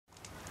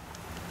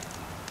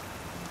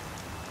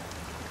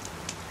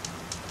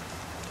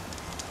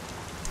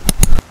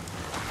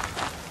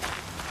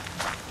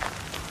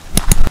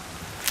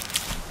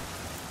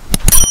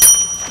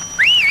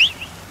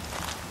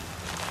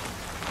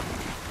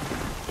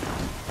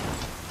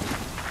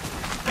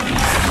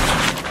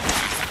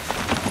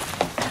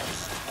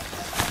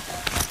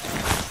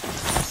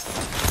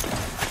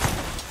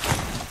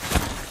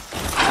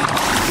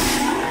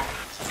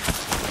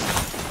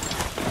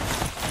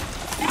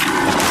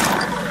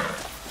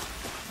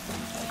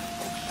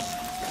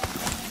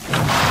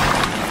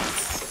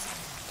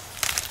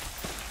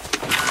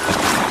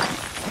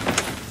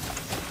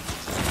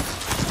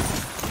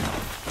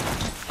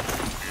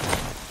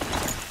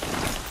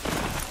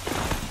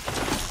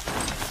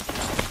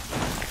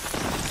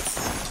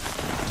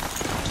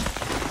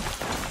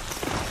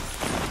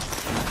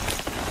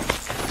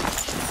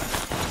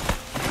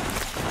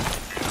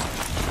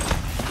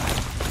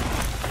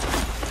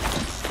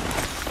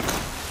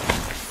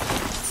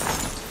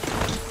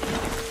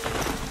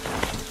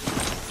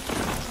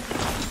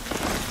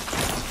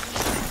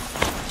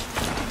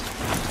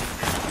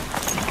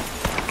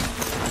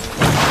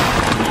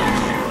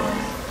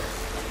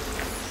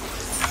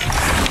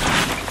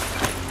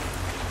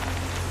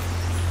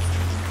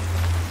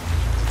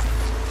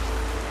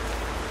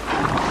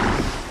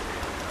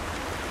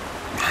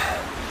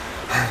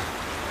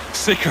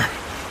Seeker,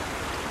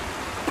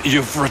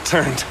 you've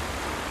returned.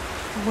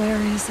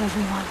 Where is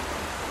everyone?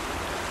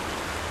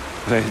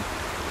 They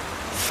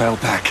fell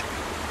back.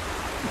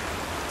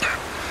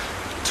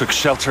 Took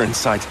shelter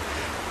inside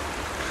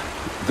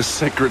the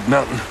sacred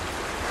mountain.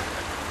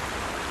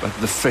 But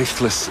the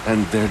faithless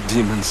and their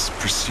demons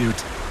pursued.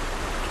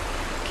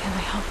 Can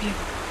I help you?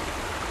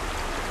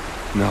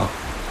 No,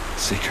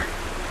 Seeker.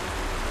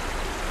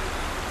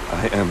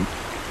 I am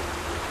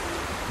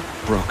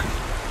broken.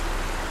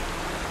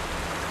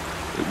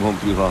 It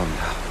won't be long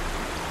now.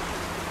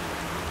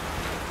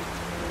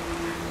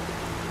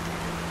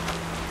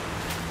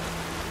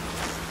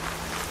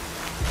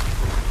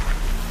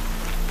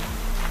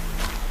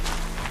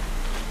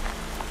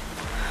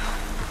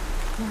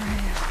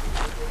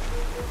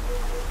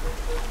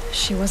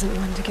 She wasn't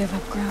one to give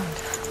up ground.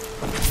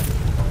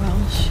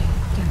 Well, she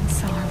didn't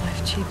sell her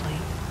life cheaply.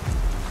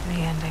 In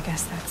the end, I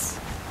guess that's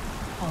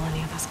all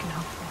any of us can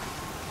hope for.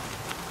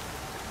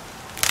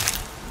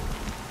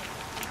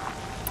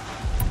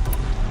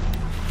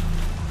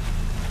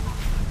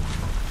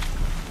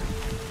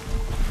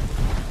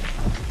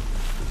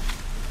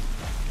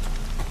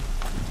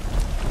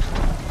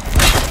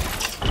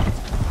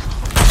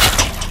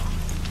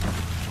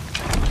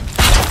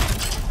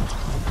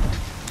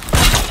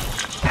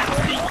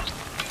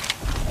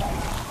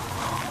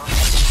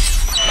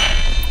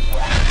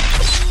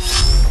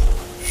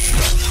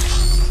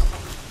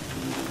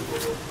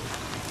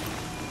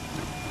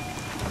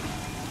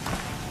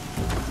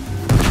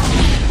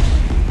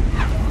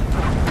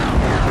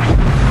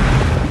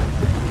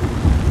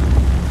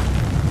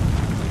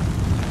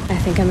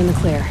 I think I'm in the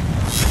clear.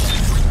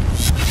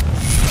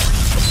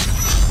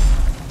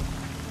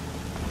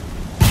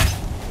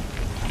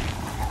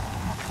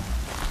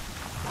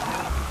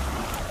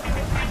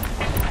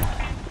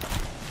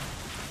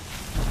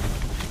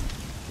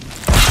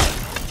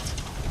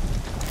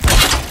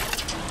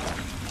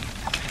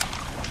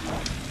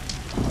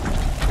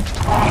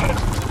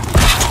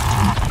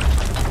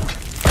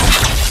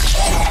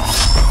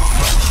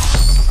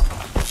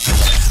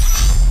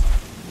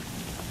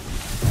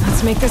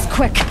 Let's make this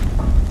quick.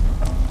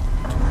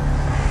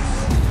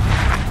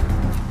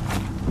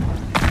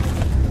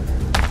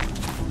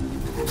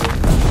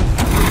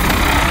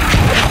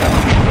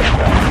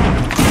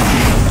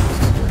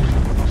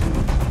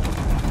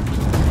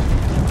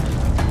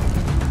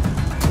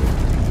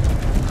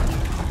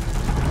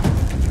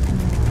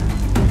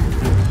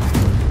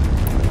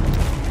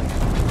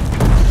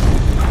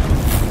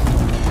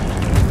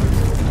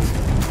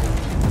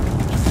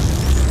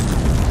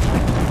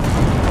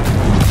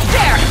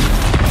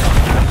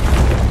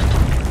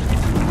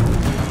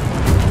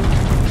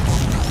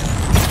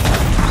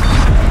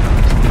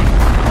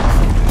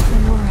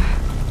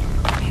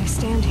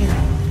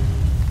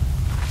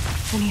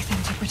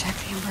 Anything to protect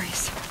the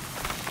embrace.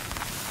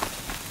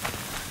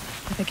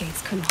 But the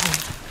gates couldn't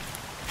hold.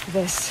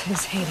 This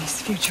is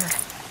Hades' future.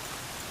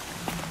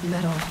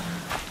 Metal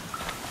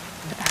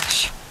and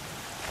ash.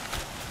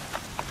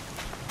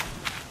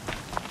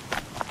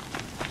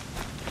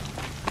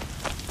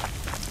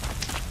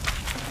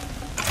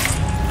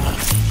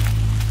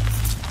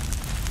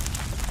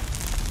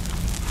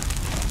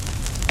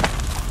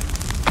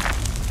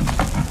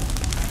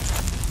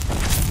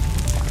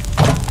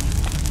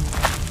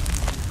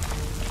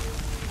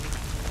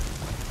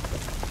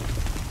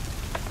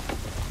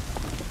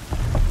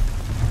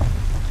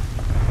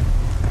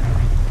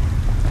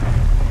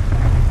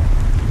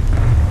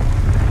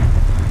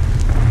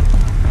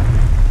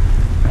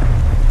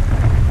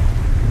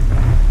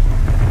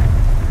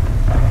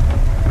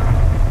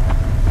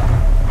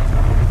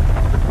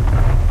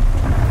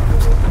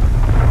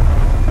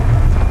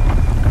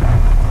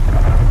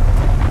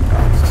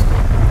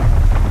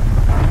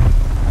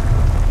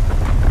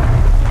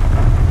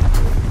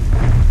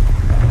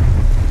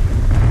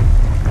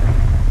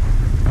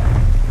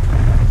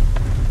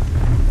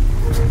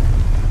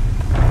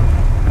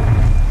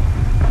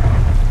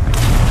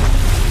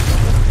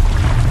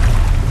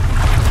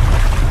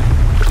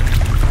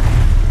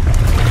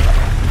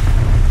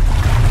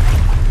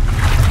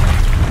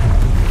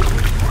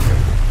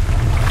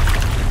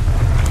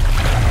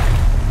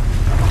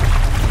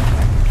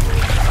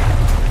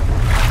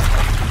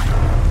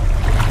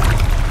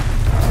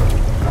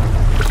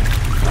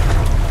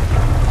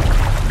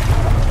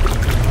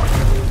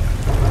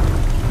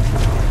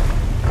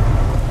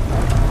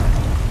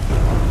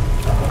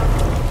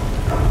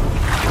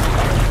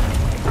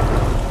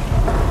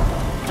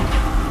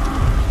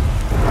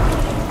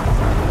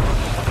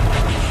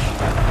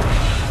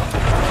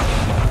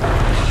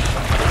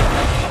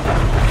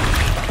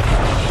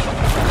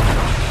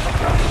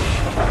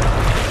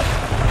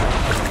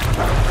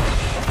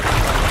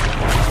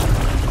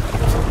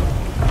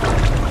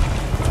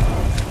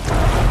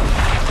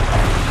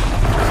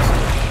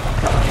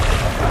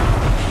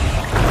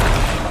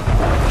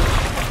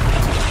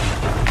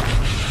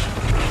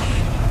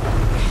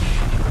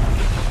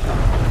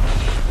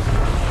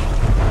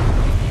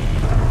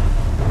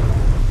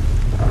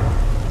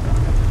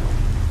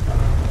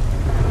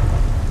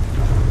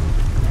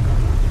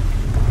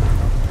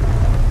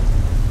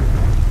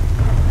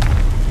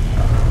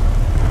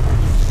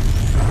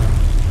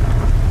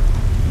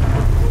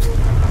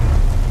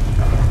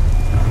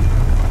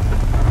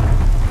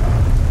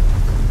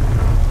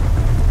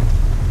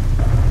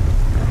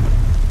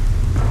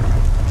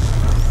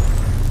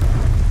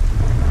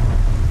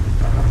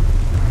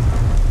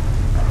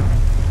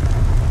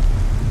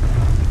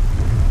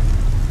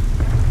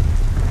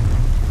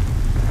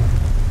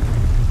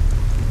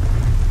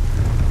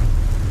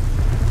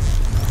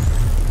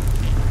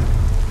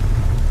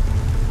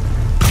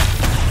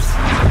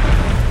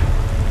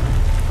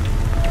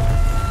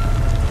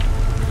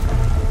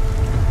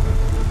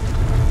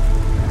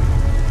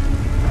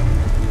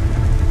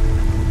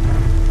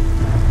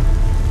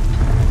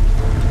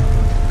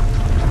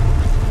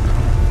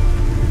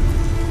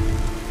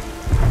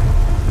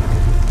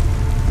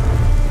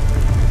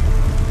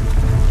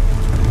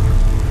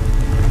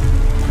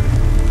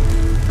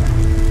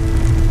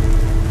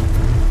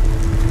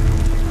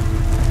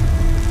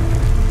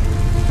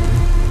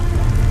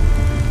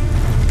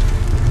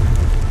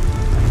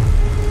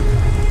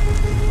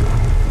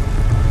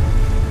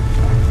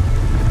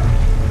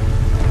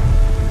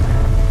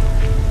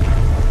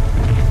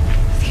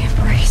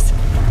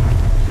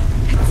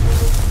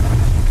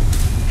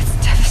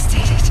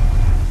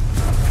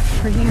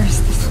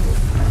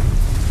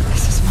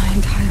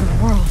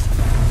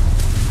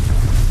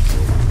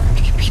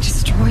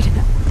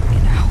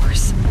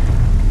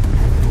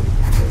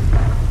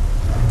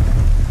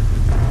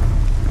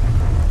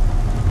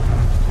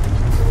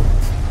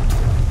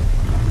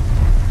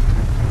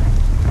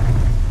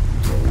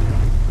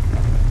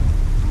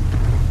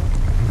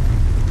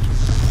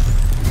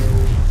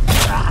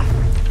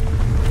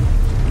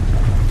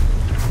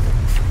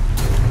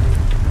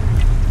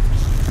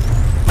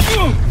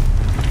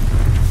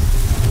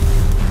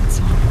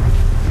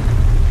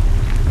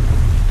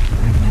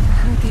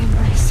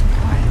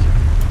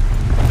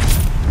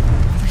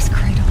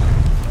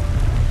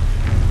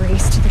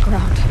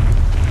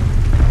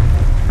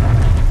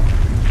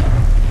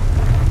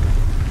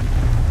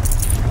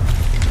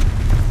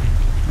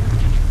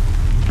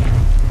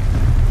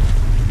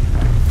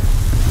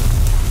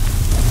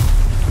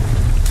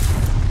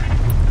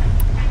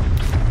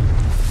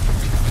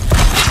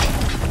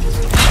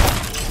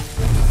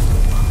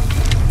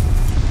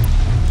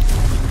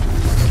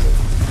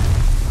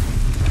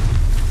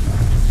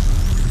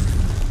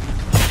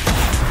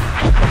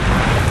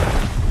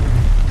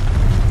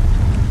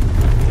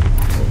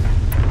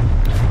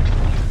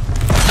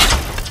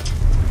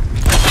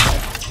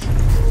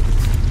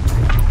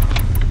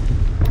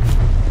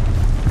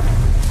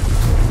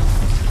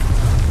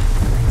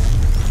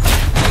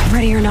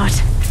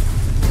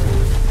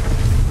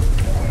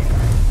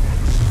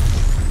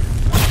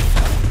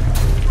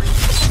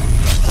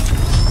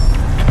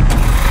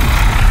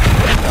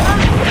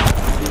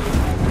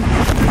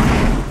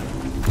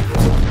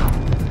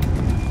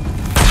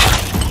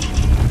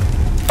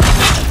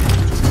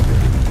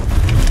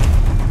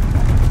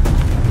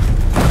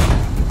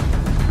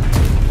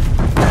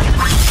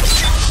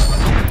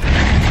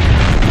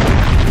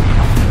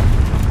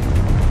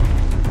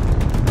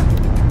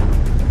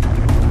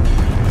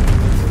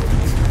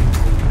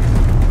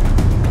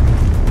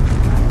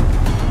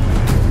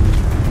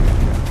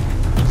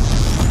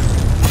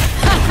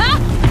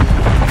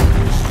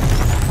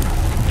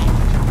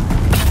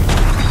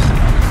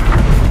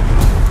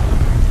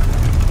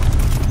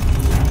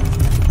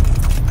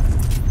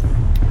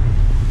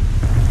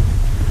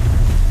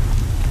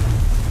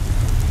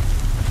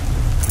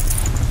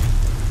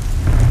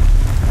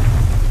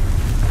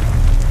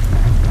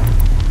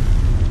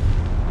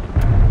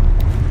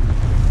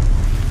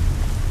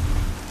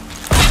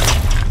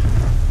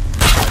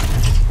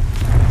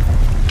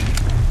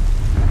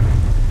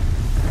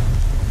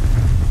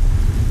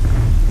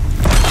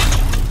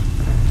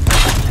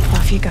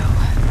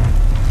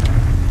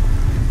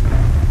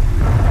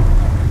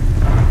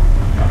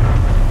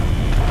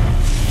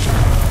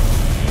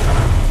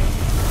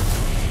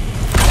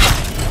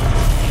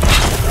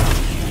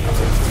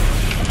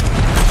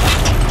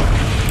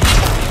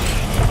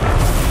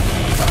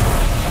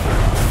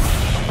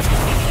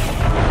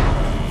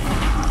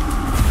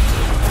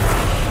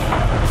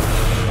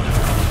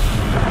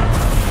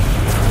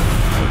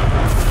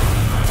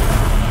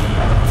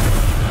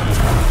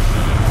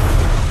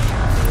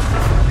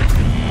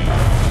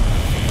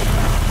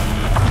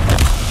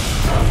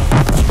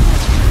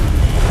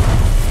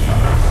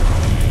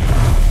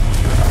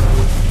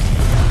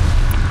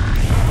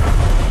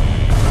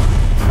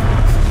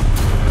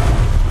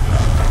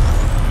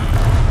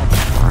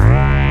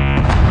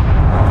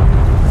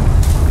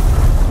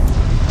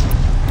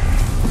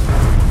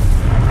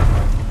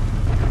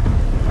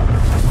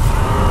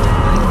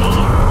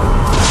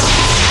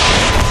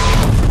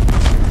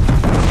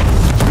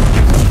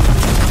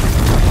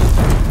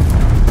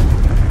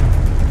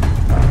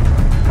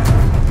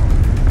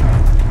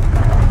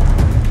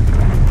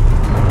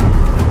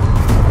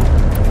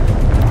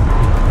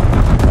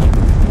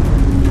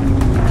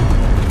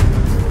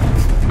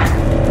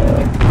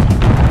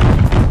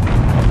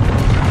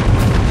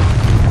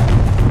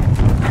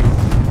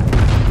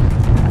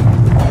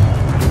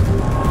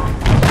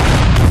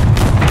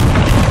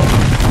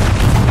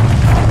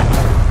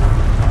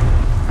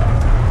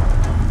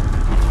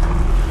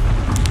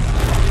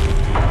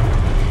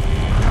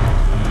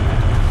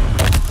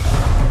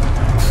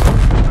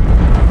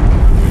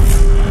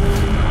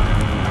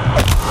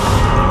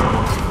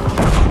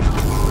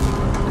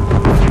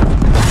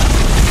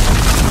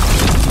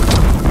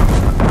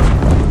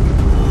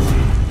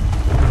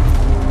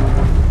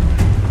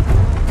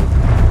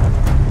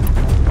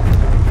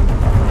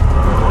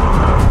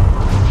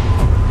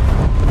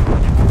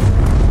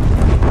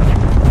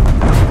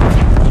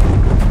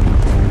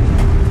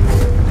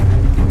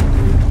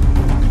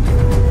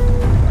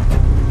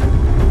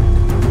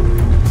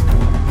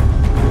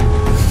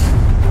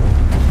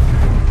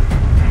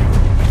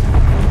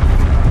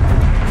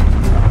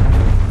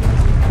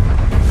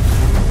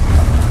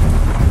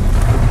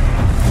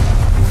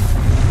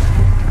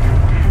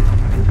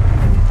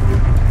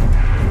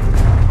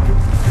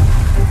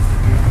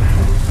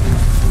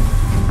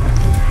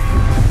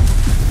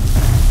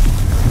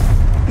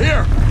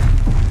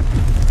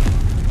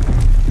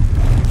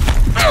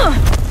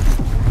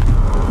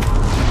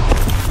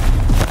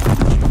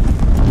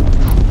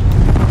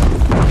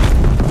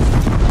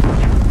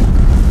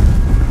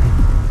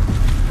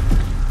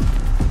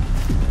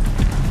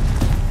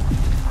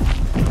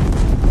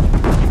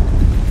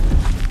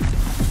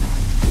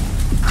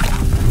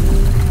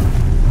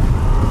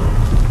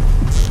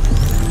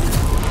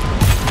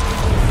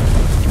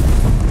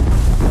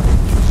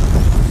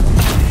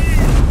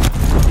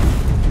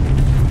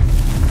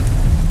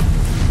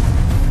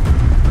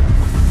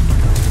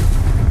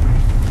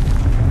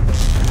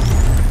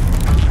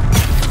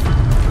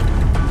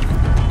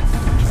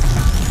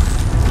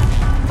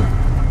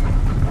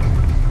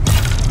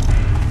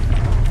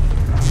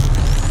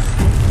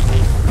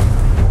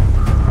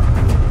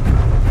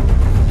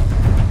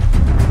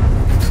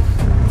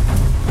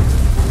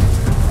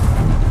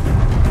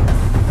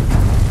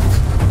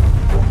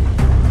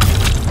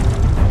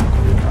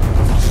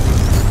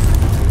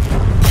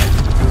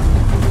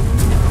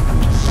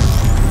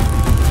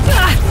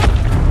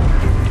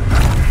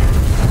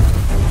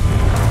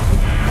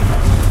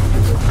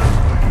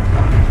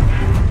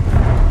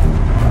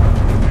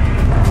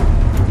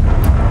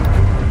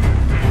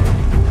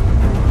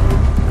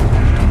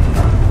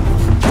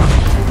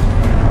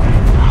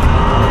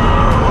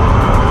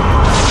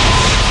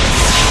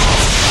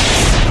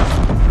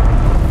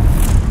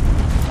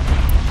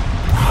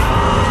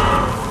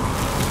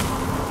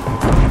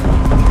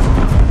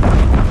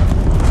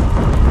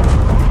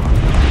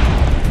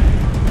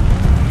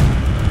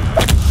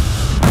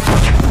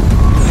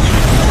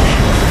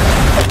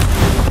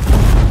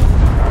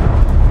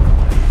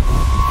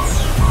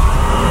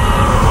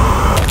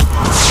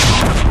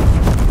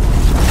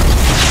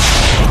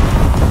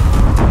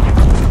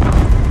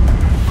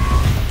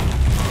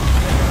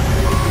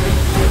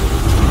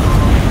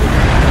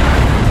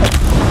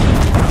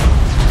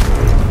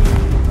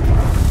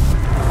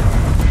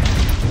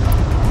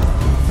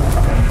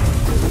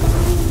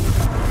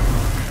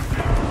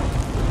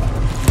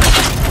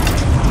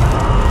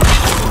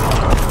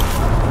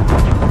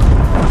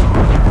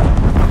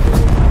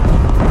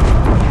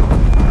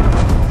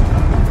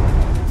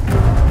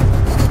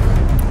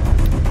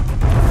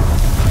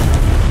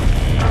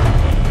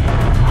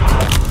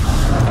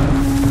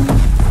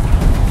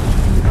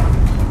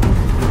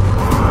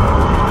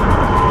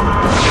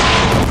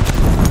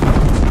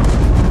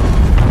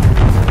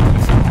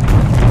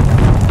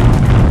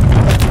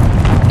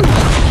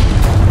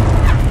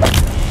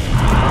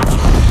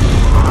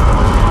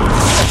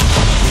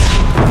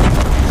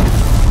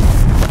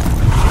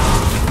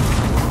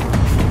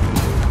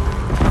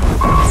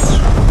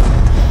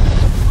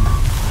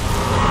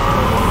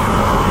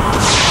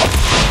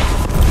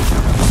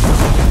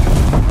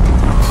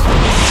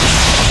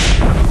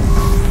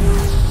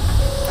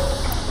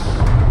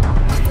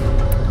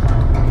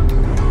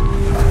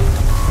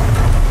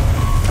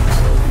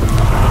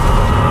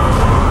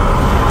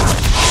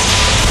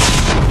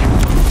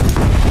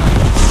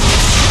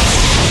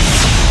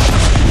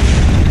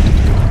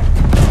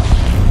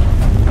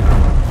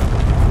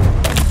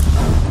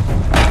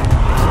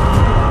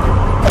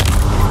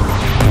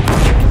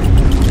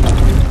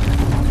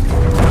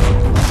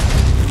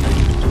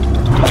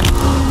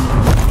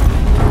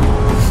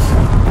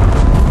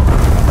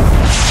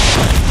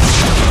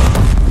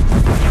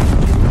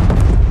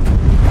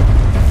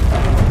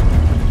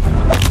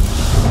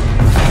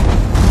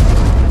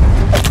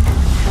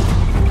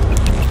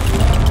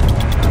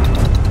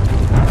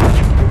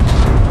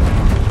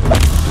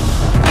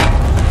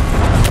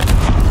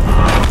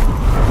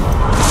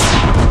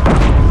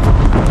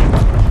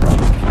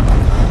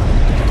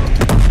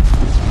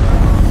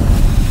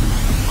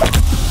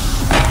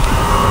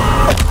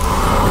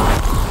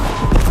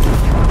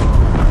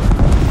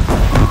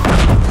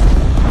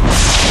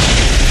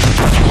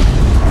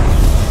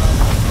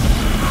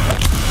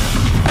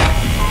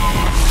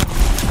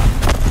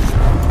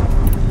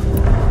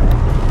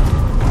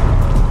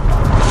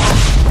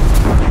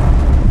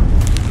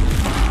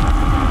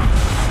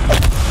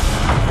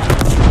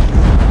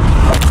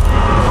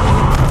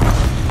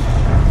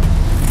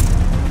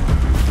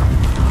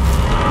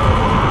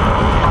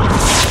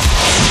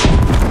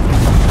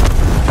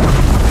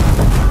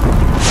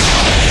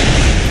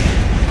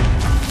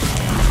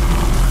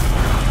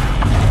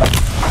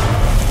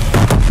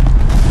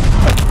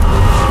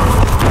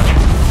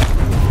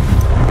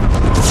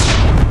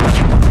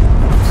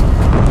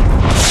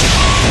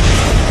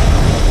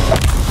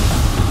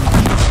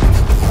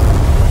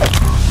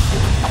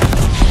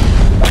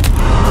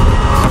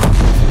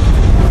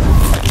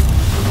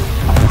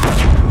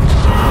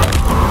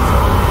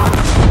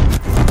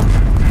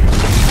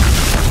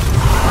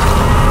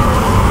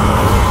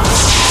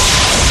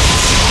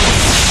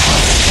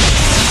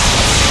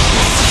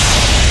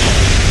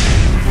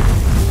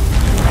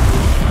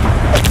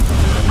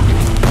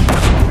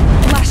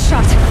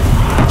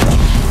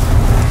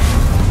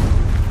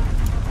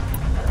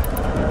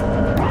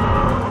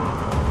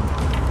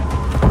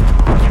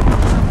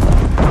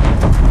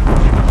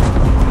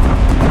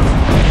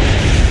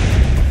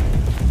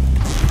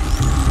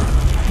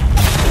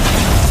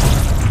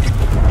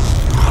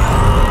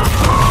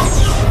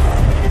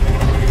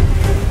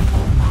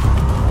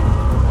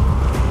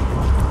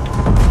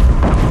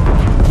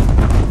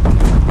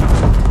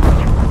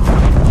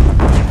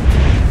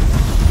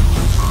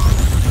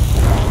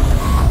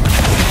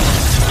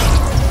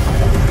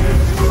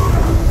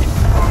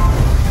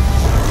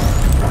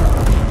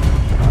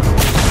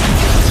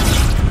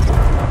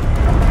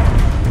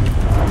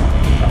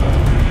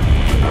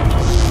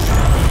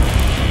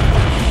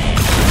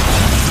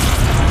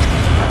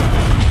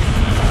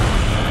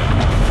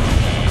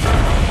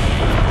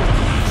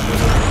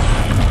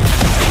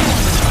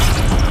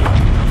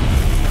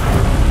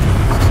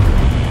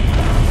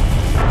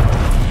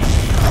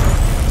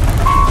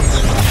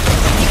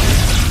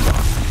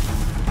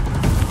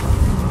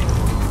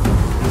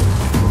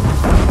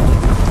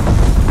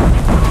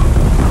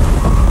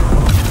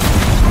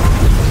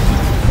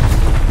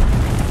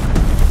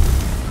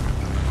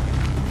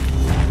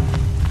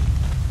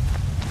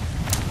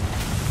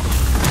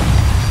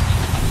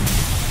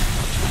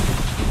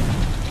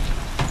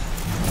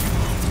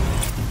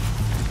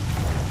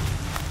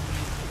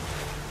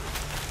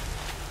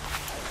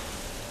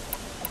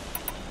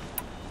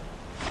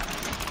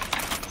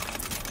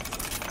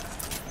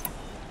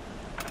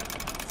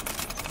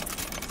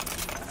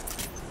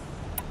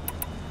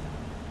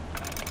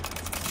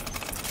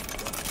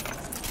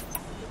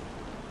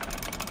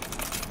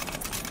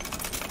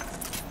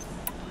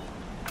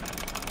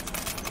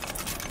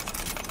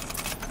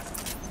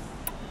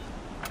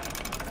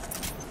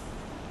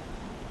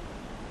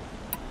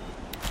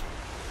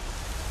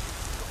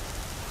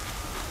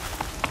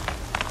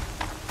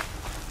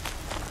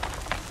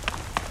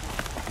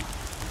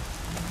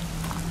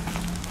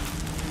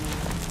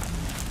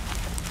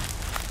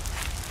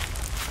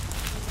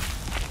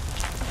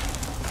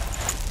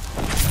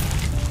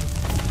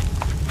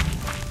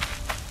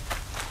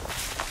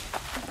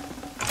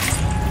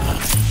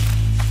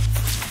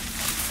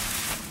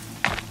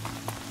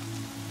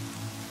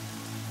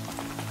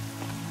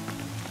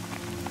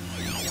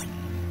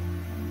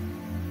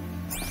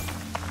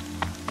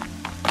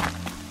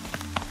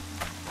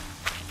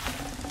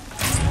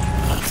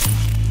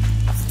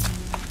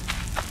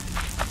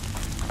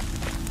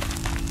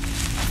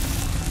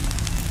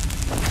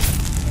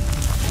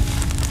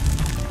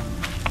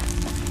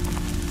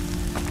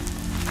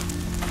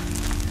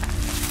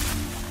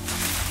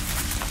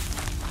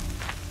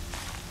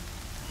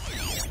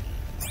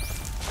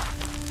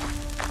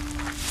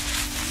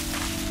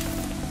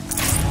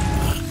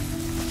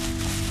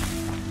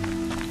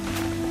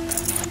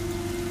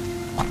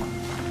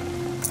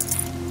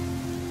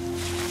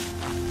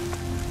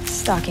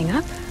 Stocking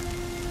up.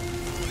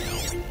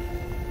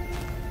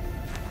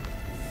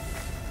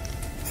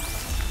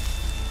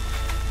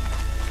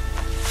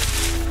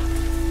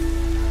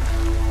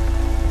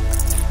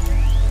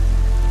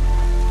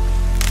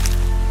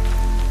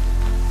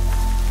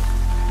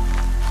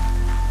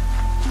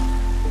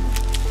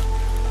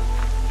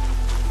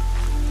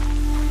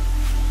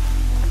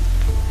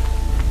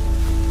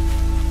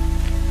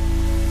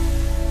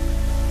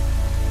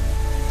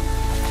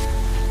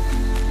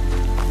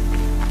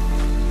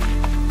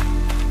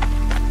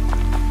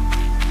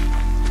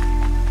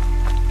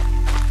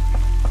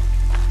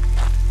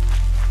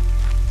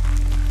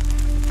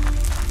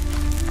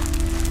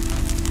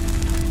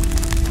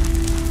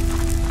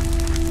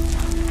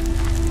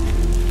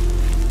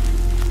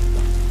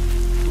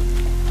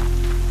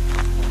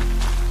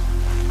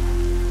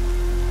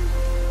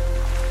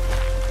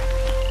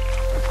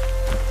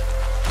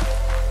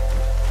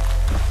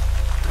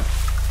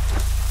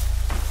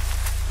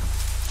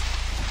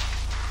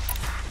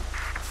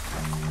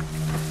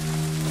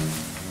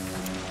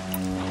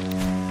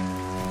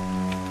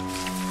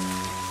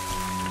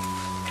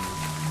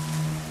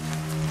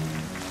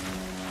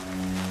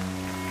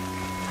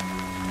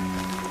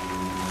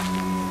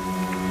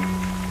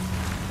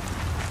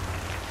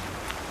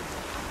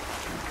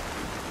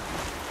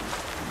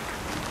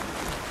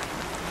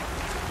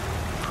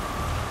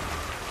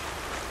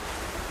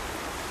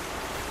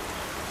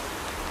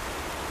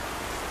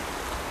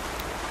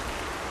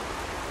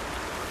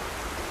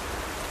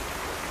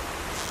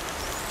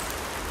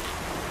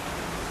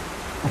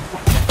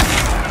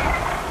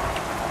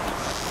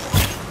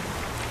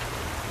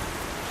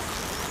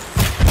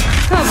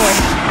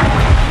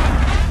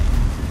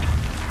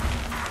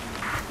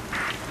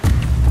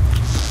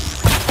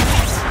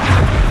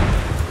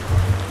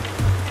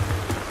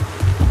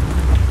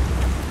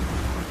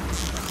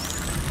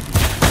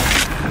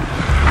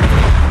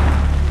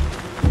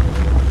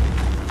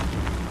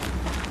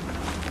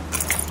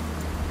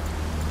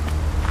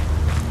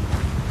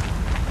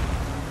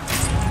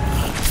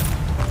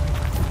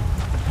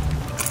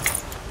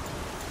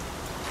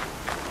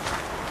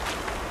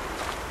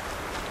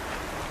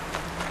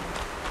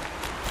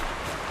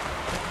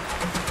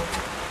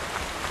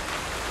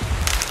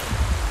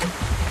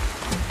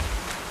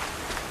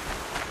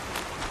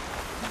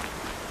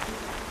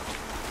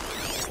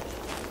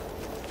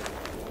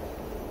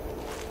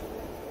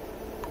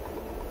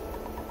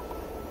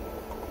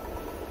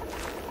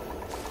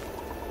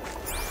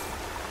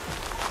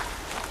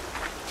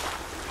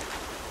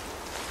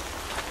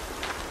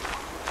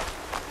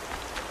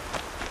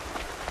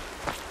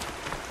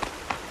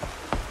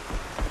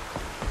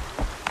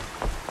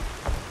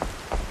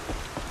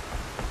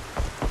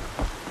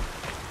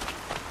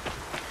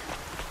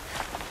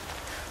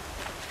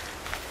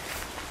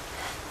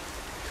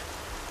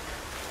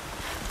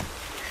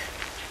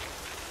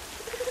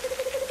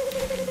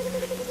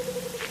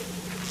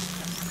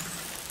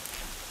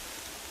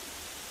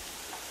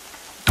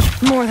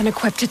 More than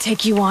equipped to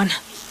take you on.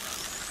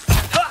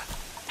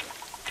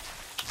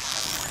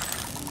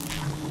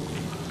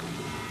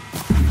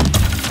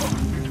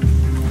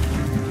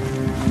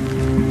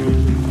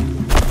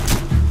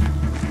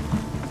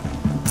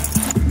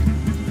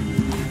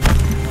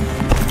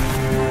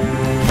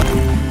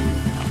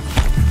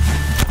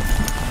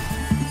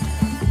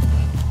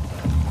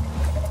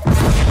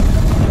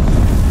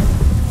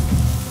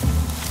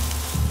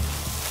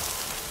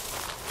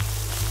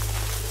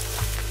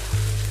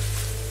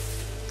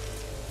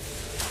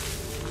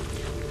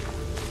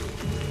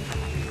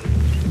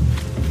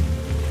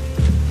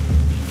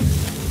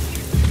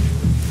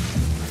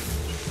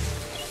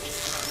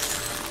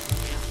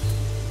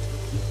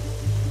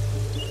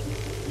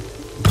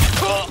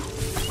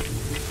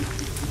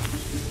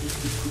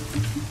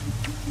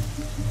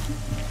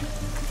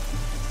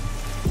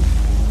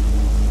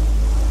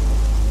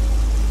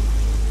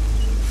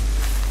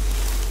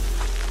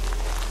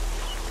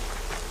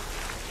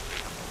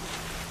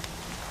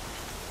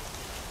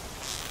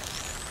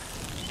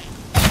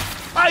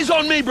 Eyes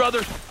on me,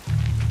 brother!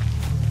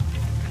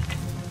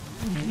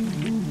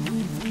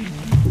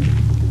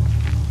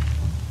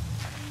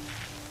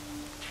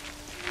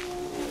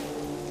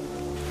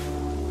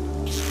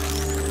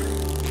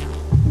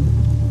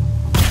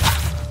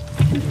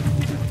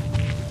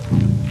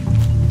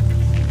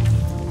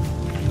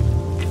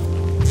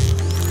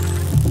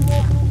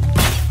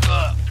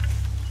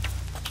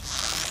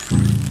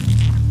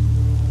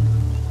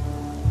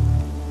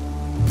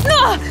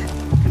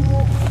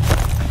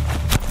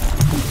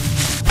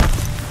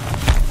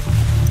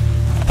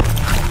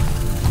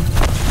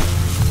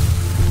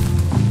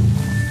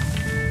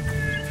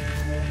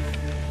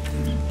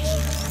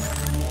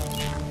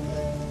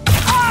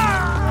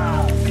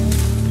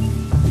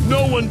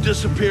 No one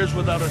disappears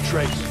without a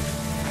trace.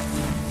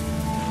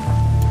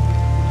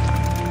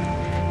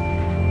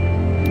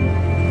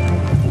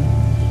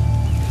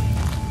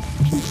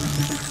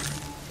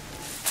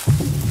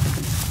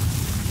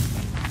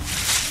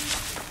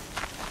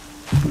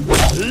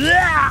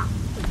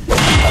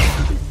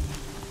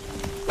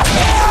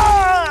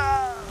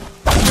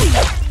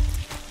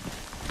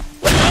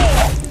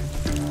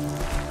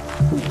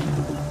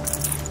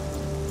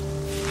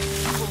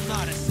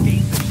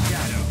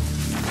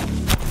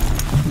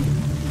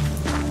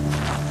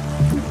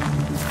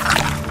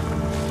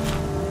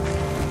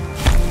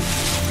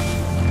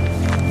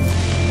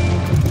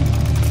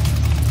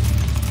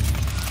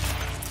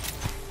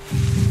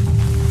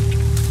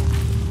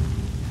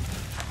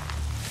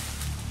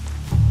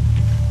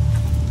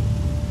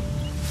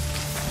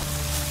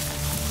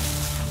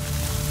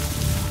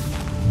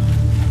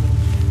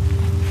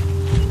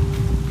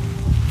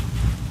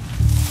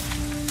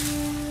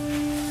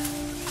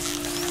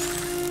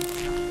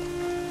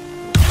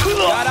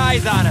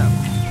 eyes on him.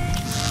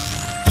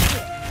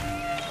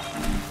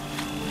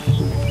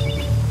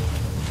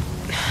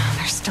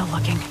 They're still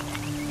looking.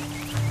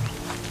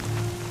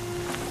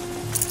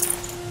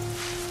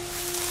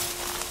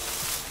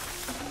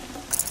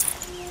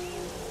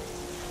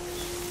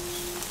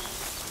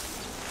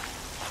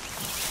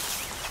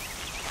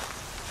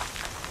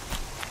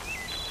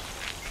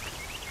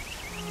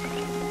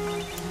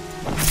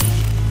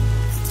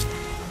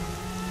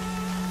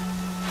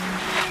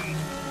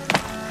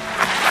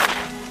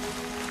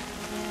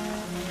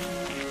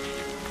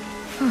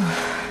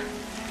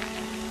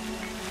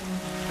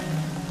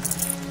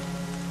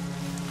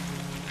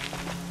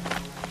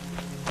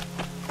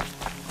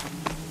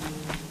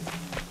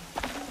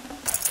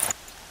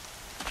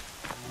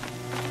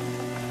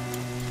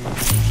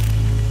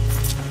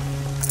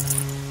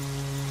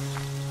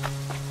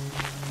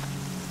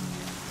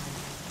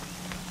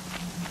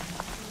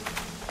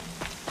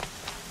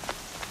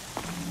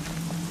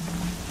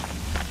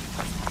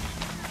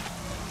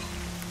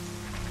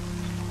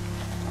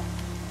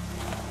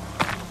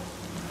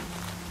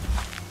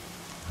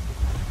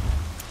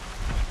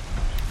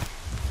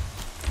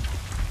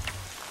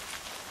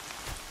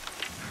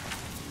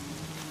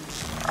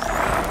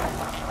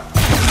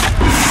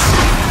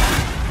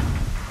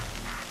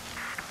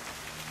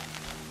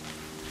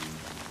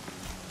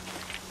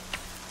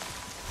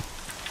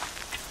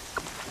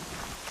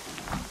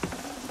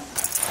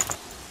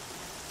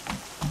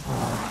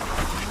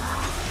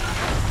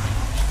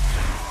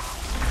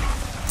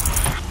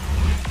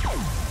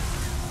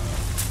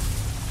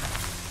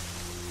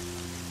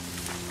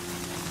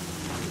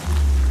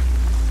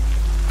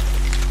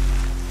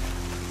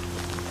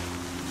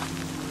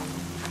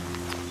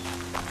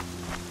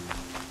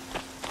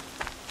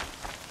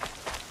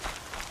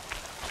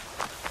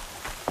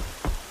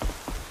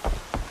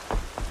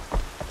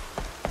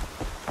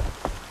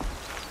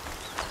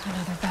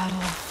 Another battle.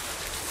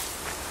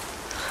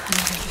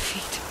 Another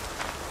defeat.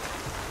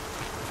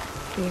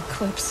 The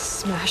eclipse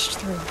smashed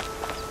through.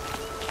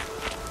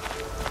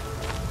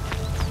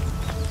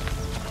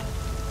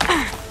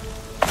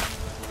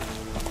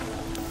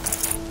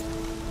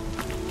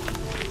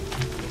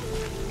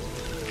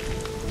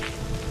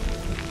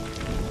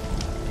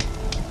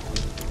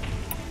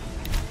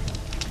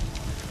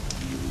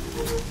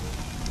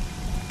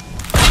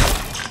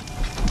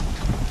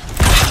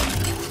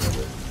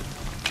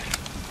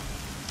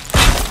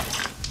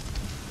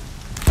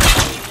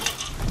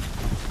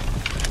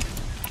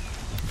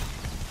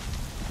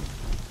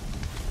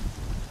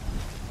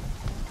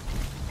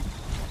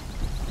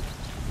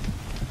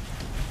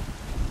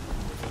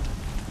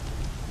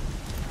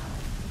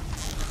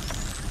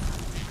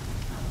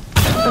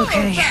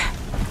 Okay.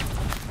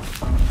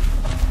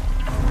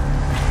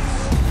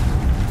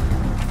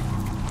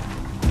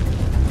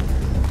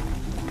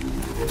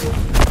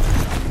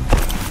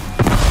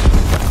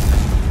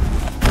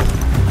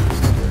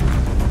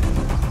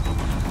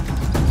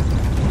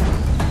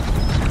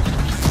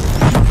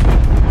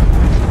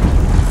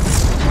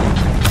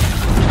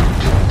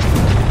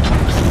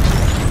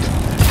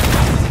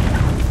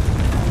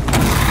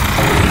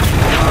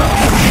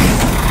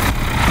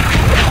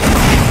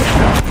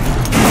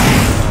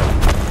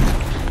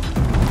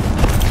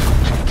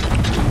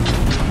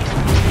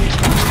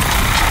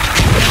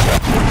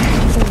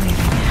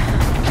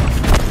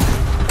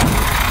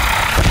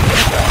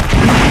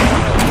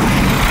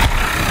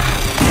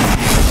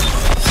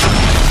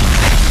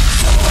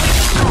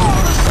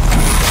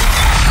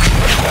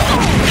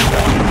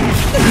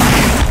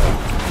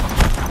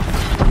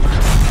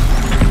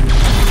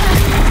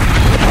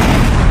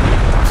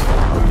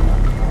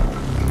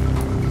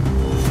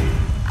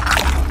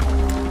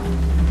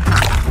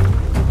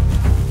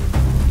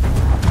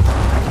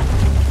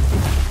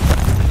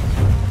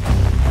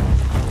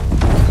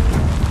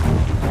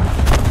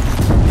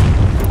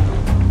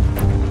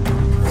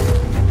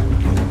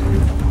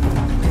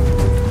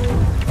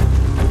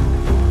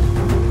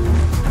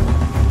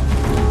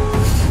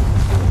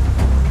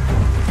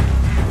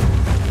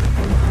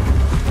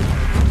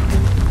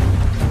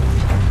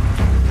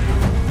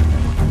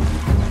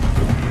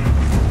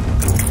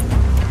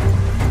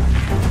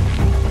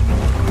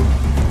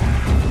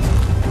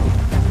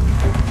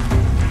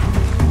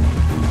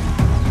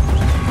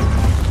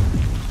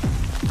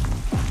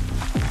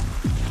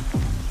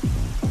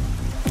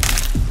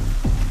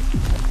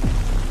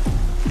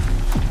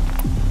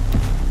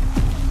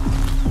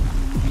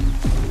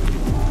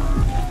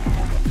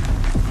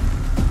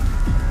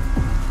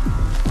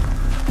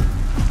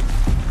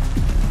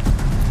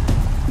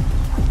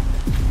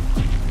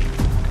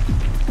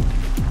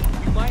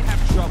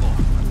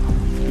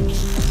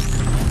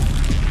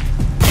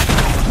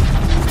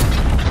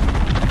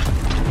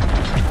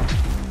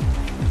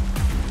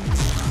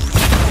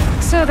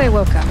 So they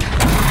woke up.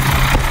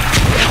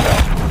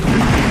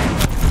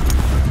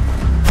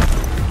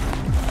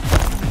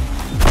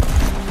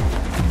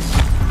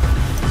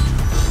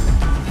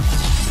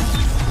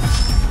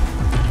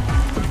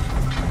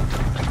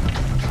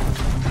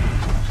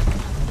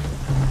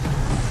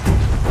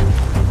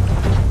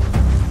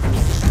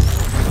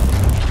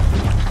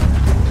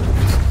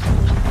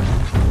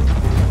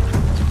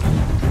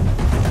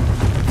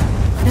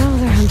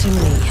 to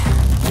me.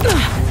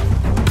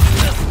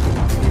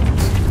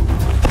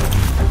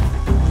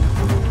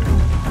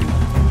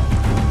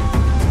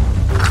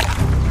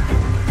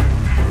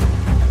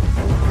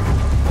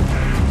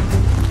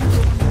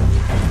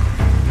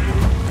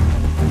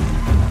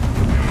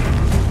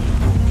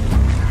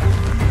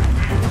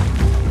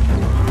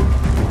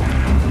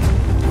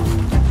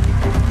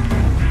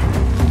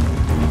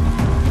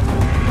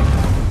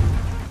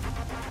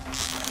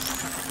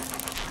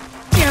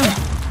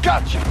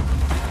 Gotcha!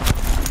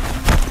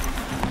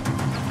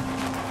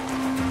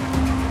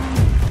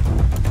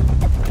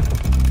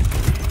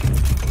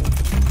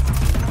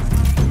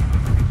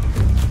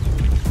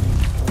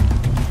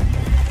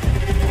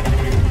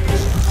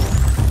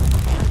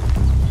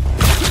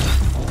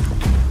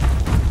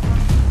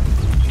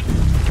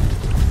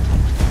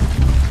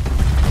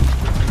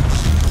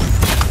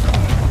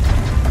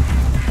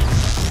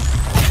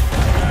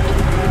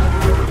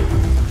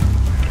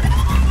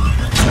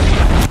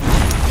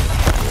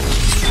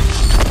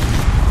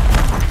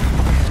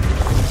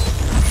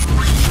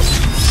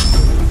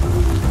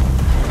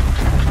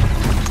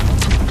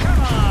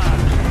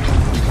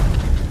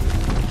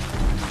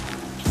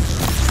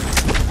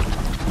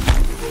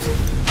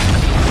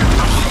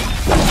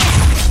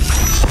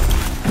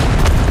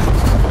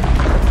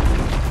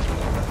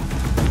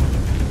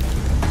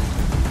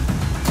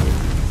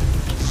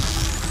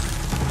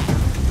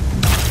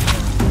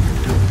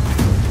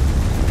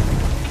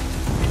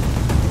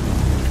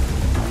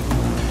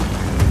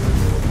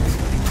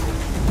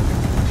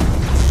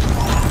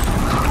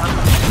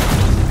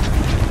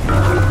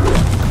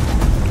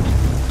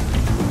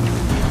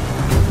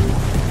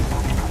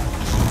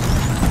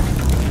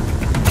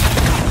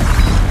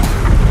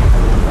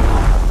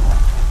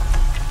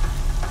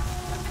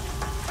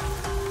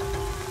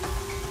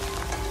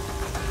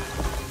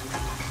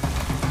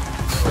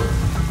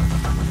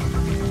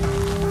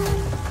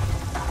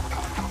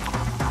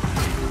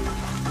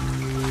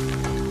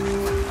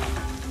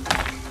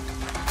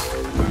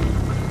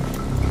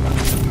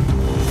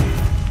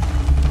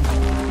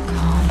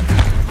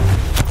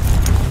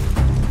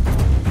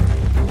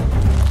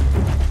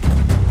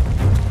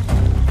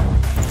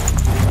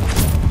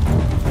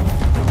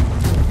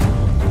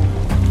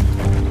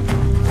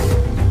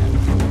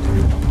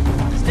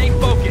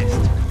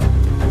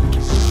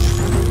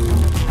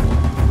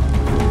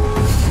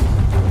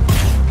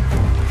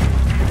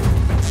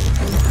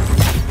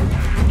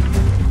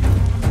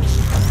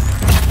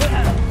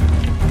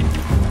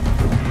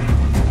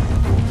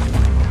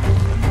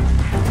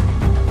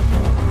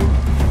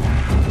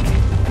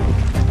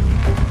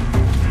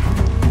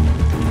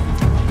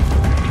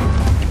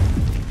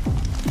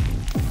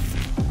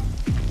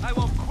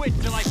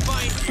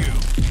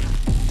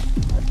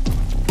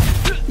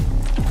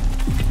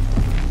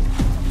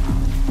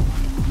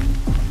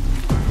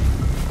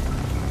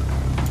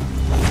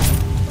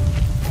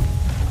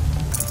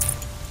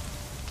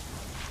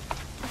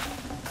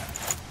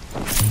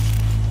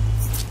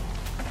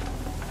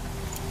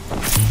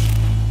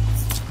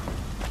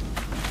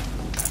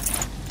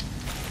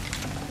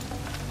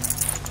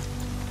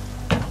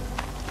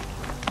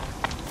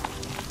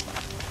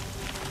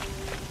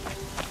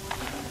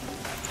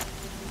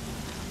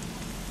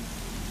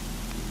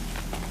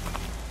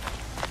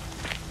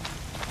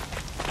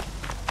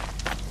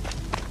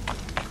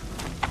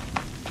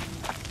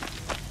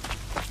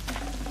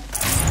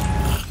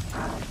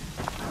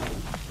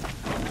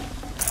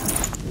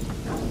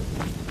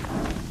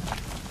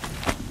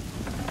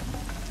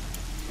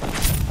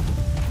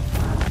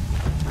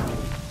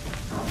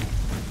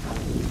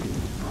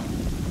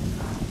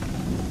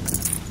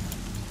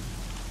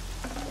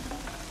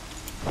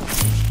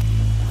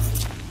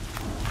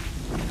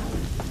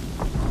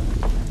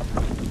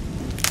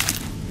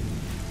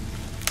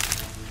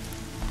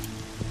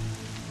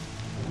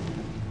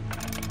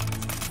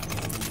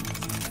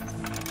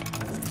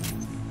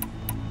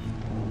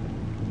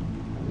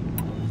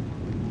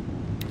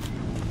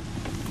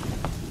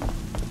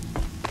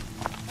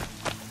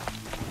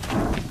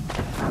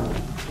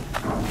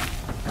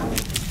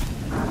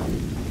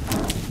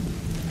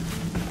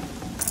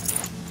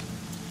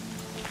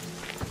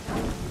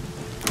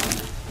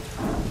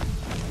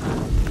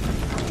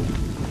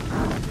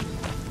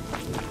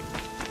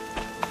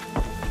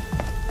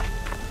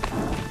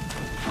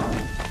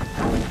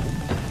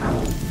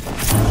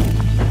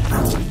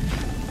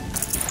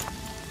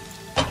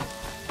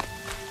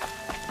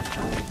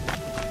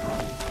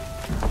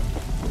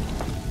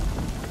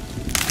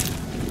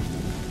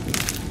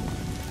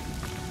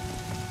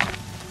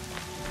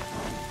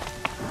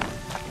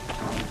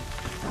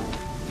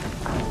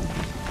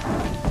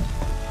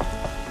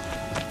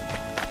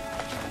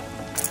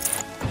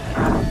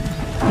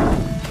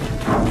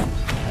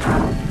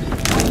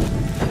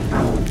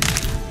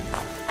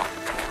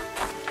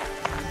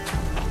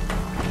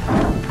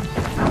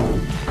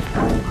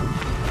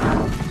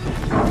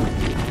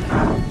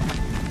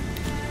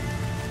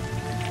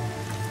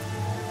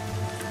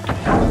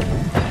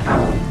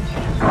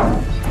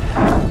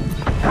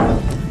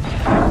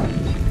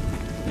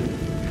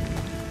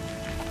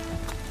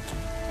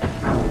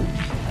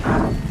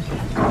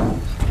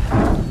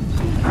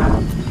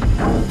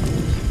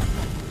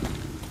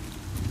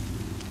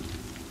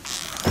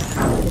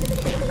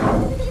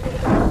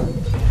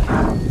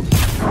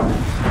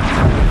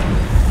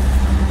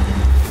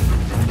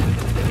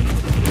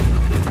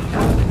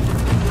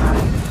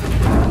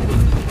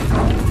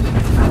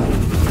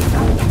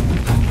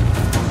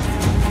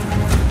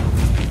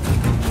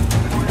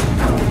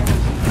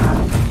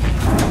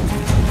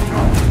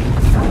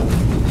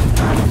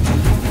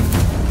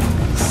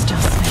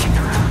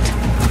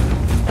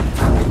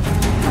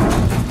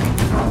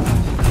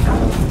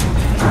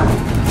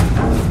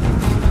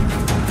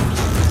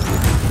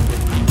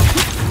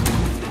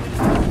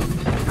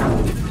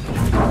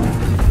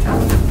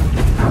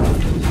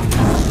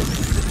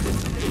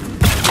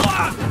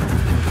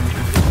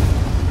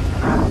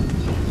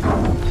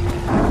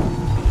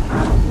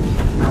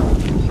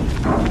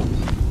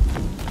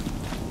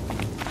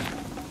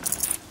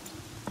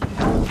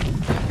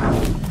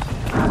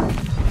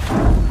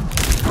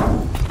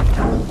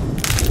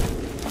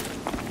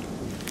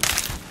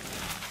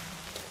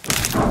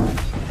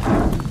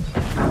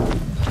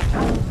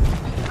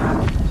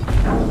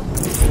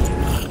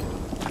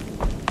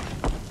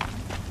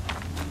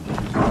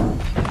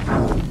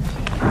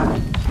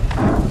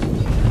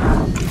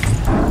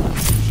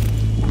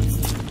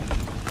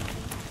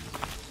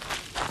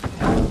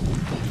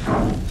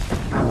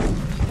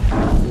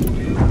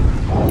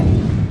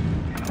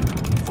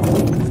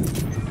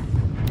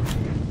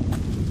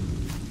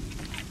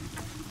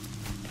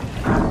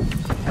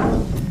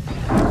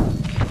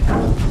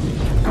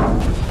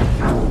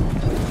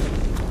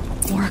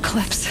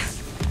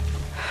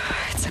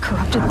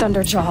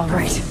 Thunderjaw, all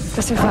right.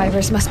 The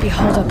survivors must be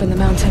holed up in the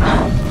mountain.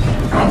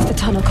 If the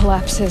tunnel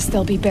collapses,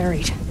 they'll be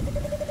buried.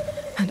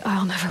 And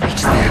I'll never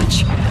reach the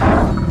hatch.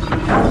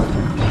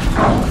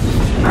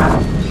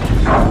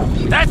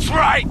 That's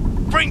right!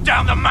 Bring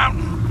down the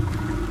mountain!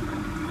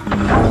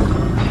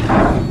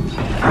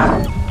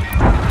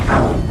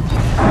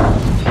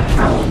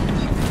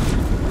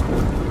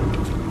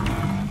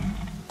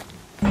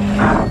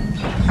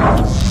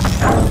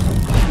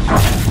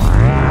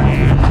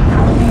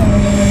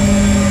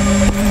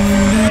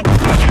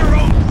 Your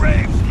own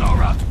graves,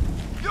 Nora!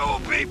 You'll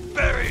be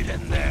buried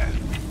in there!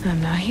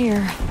 I'm not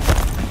here.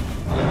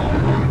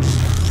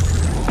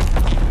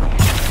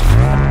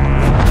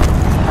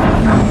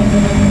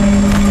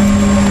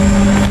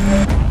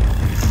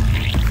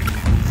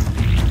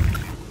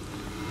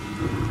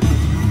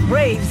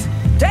 Braves,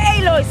 to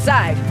Aloy's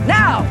side,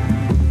 now!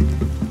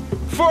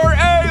 For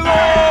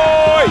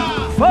Aloy!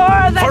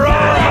 For the For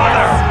our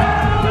mother!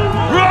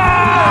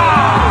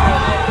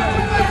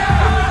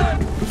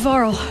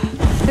 Varl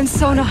and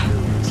Sona,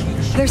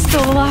 they're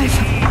still alive.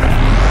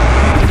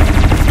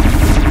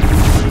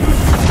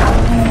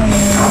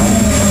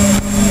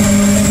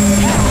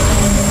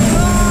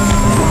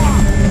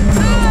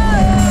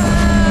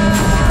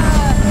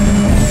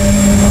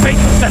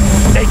 Faithless and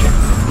mistaken!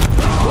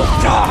 Will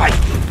die!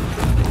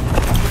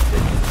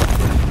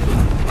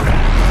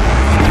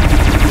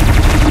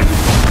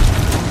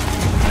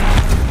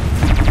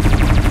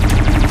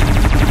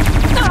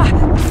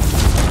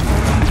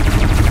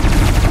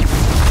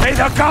 May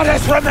the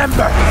goddess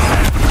remember!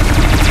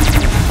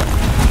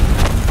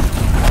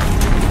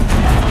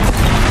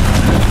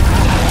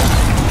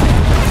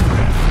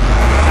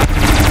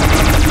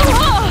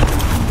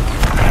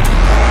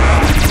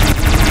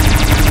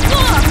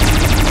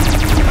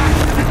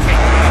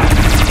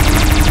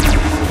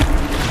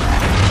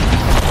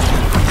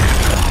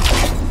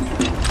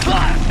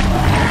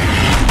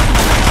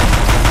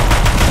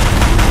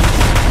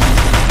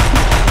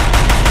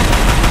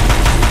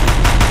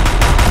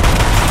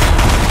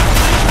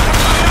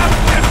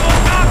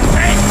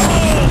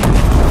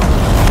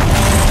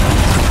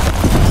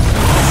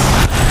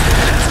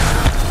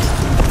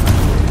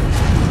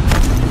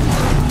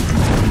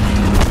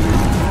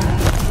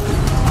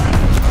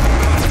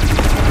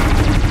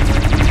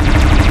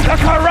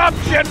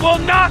 Corruption will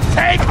not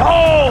take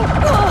hold!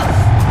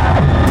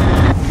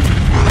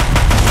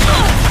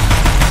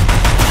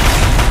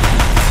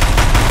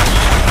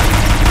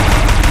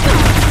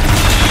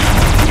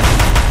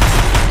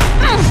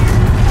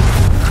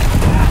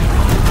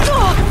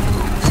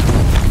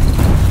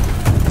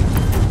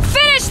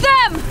 Finish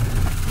them!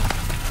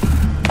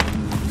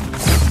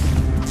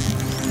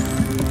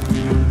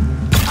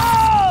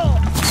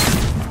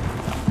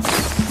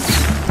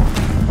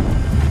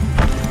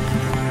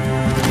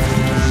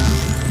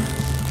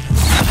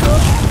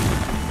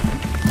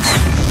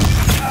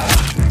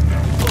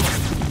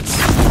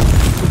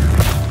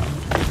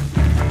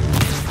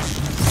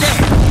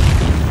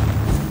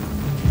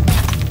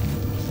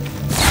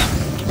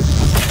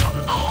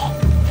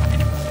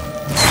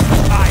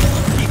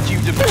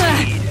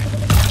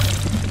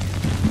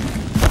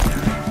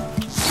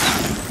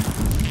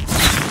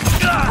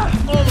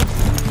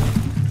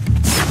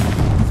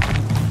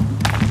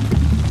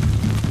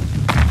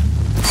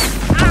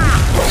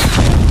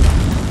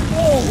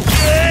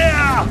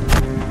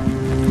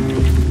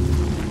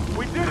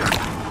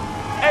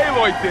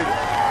 Aloy did it!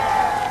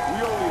 We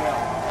only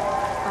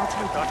helped.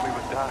 I thought we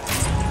would die.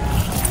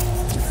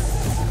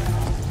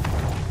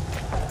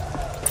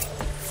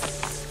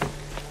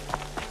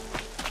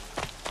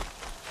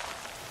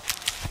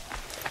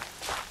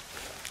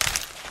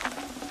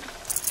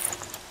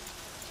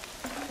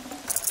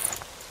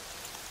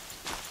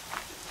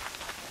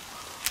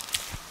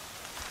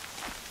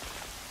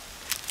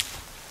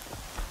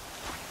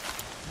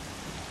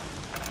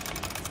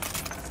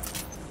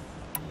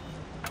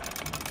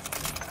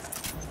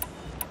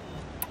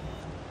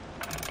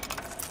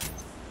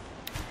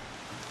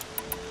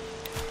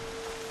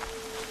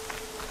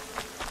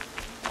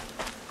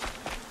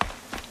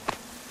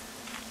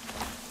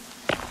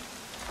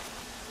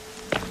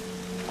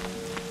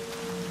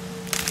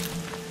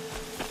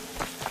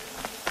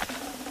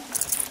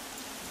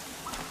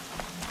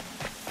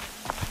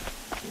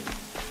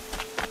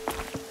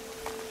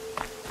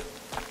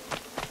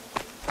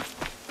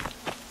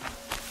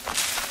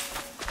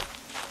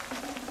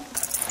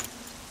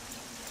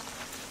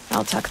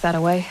 I'll tuck that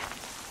away.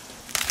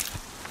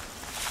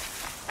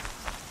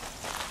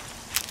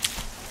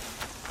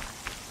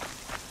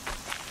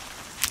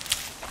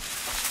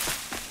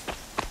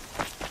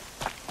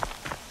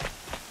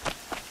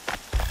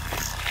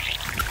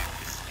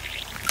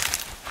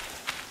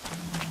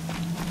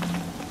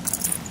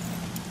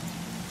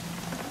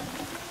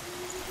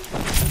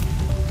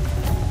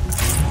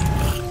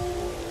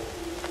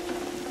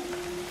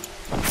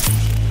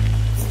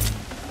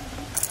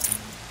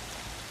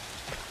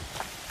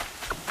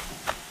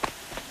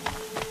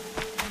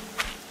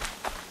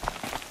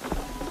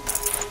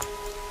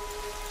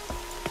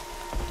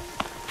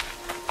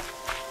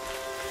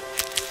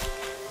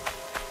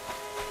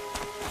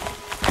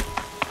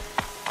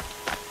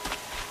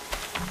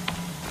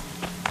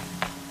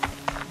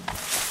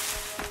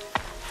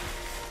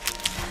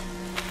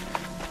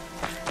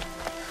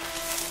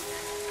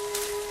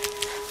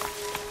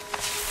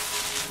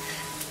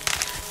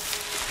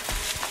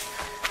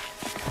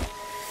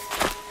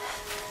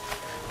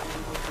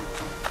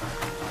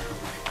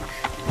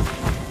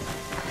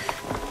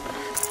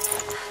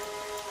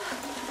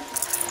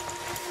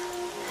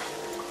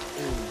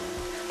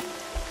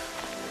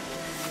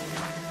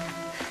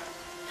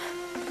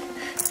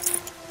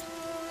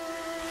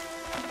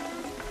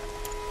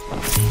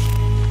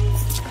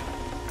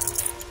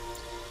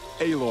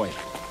 Aloy,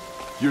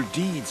 your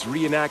deeds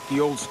reenact the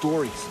old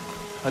stories.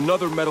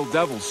 Another metal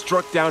devil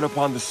struck down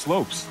upon the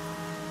slopes.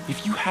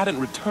 If you hadn't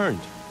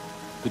returned,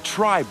 the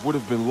tribe would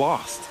have been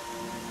lost.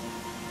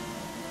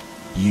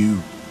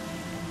 You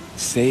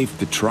saved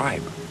the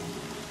tribe.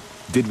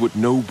 Did what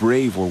no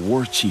brave or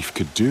war chief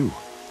could do.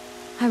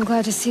 I'm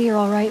glad to see you're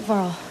all right,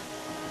 Varl.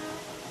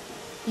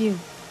 You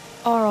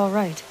are all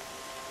right.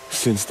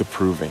 Since the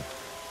proving.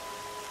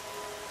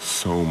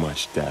 So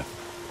much death.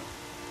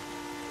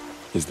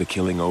 Is the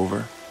killing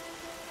over?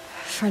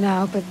 For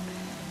now, but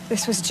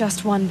this was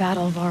just one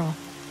battle, Varl.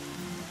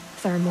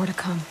 There are more to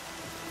come.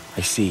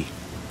 I see.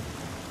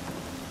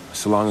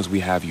 So long as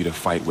we have you to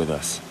fight with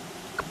us,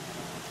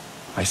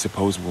 I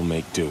suppose we'll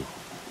make do.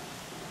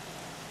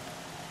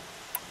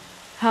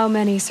 How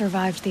many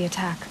survived the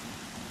attack?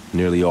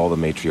 Nearly all the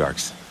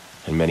matriarchs,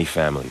 and many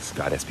families,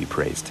 goddess be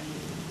praised.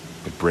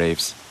 But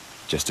braves,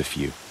 just a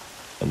few,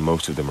 and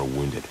most of them are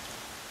wounded.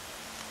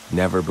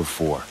 Never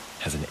before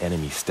has an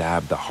enemy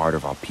stabbed the heart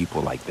of our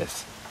people like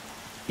this.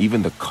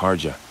 Even the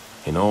Karja,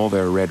 in all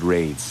their red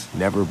raids,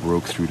 never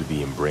broke through to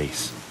the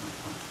embrace.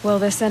 Well,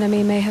 this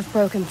enemy may have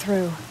broken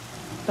through,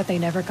 but they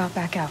never got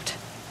back out.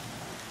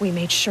 We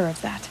made sure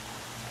of that.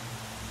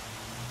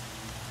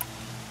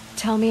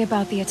 Tell me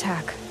about the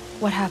attack.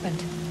 What happened?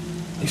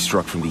 They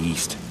struck from the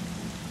east.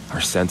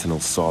 Our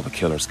sentinels saw the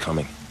killers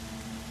coming.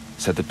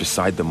 Said that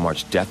beside them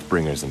marched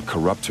Deathbringers and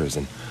Corruptors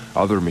and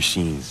other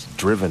machines,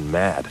 driven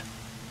mad.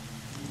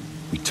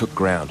 We took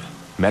ground,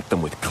 met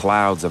them with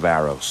clouds of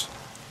arrows.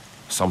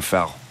 Some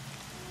fell,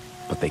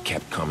 but they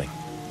kept coming.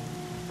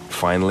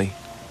 Finally,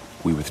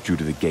 we withdrew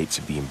to the gates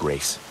of the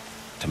Embrace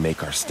to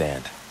make our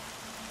stand.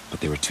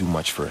 But they were too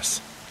much for us.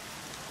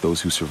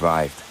 Those who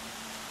survived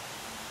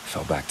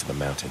fell back to the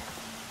mountain.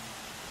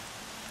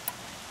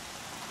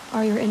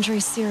 Are your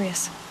injuries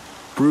serious?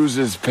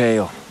 Bruises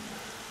pale.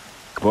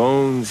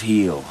 Bones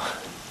heal.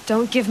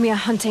 Don't give me a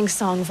hunting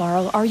song,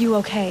 Varl. Are you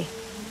okay?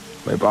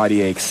 My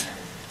body aches,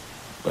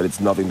 but it's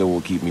nothing that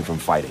will keep me from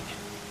fighting.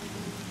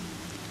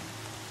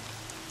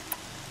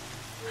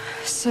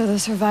 So the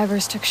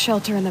survivors took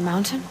shelter in the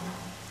mountain?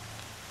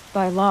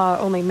 By law,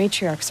 only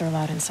matriarchs are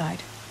allowed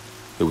inside.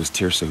 It was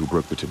Tirsa who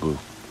broke the taboo.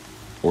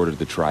 Ordered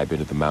the tribe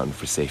into the mountain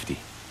for safety.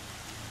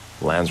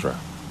 Lansra,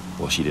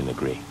 well, she didn't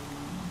agree.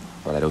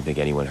 But I don't think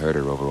anyone heard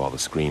her over all the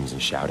screams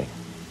and shouting.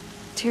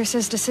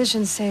 Tirsa's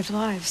decision saved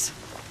lives.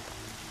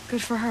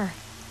 Good for her.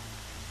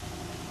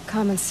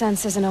 Common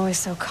sense isn't always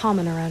so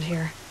common around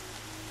here.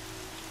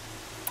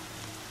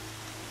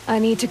 I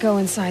need to go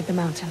inside the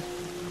mountain.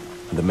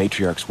 And the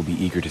matriarchs will be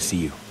eager to see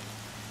you.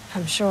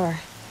 I'm sure,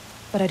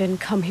 but I didn't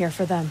come here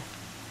for them.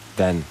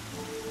 Then,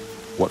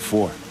 what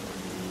for?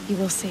 You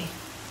will see.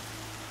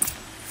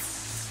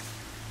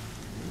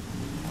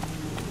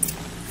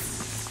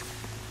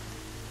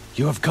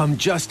 You have come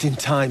just in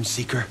time,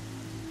 Seeker.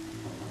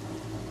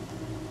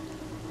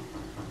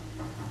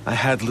 I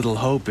had little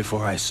hope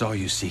before I saw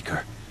you,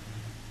 Seeker.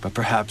 But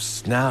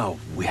perhaps now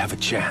we have a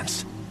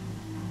chance.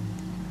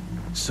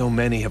 So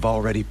many have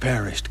already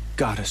perished.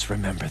 Goddess,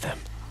 remember them.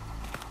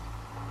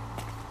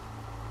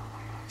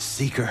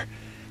 Seeker,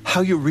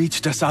 how you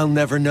reached us, I'll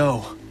never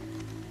know.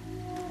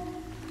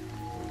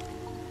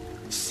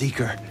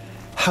 Seeker,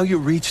 how you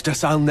reached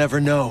us, I'll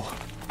never know.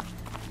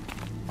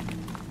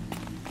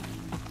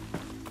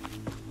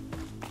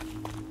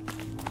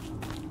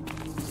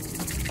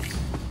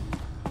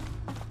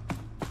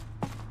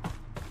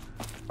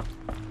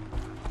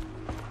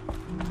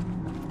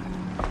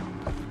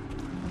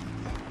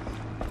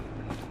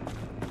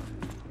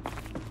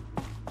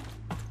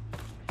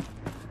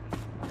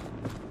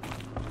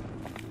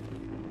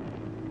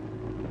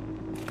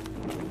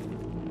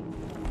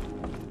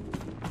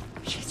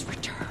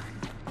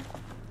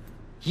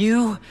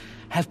 You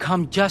have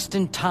come just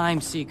in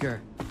time,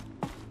 Seeker.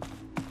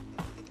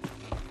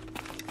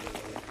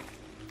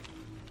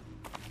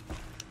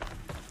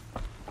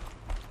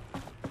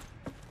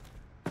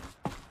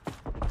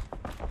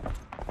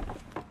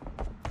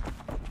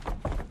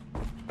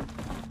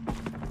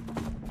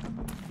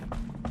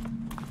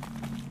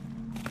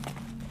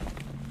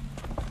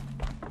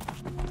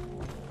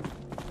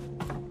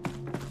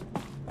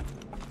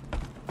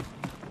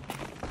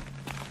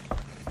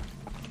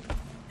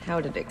 How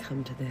did it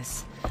come to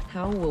this?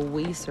 How will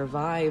we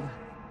survive?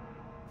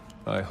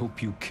 I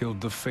hope you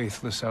killed the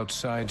faithless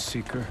outside,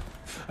 Seeker.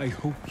 I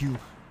hope you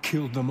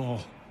killed them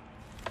all.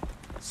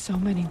 So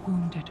many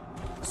wounded,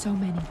 so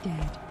many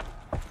dead.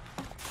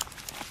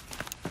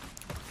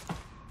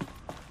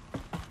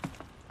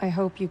 I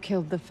hope you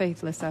killed the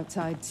faithless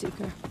outside,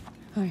 Seeker.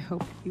 I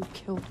hope you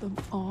killed them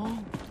all.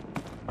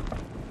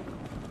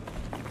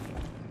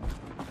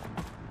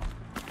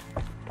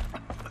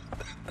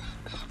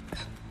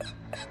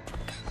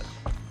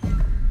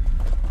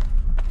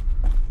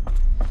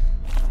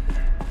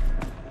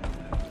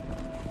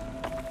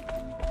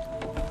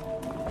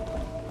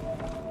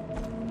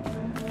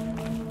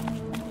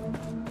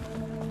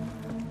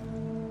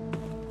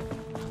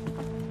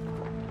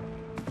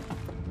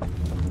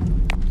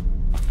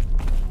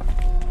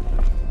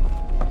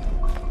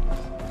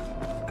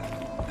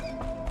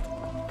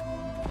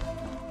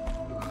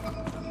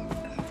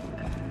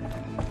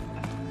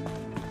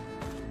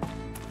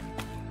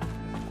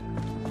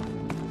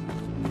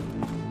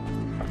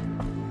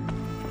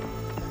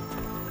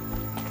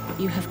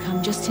 You have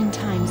come just in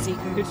time,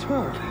 Seeker. It's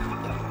her.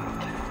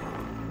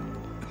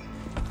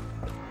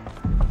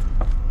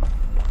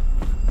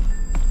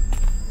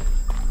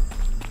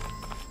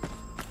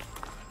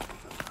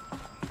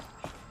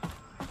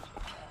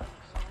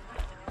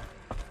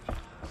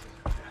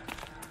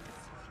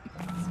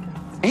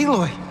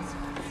 Aloy!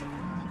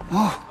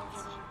 Oh,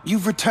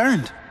 you've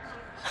returned.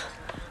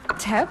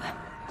 Teb?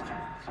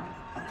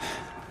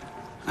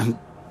 I'm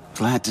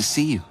glad to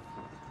see you.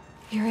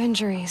 Your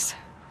injuries.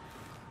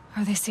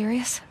 Are they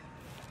serious?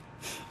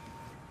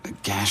 A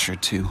gash or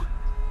two.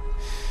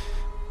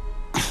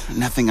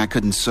 Nothing I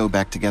couldn't sew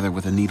back together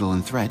with a needle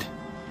and thread.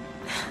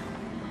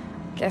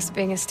 Guess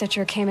being a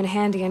stitcher came in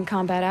handy in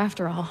combat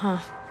after all, huh?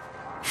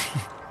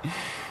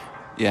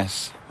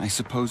 Yes, I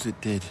suppose it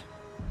did.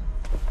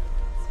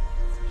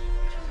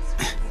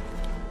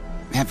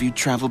 Have you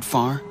traveled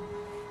far?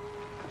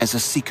 As a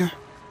seeker?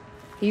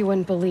 You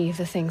wouldn't believe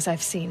the things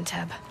I've seen,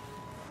 Teb.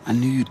 I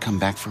knew you'd come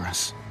back for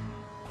us.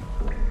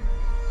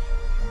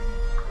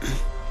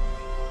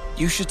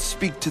 You should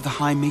speak to the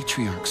High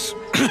Matriarchs.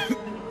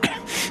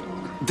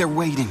 They're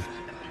waiting.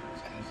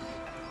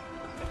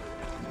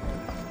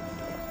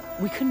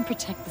 We couldn't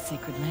protect the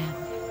sacred land.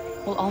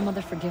 Will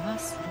All-Mother forgive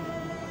us?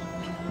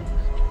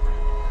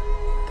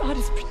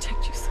 Goddess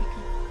protect you,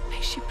 Seeker.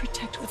 May she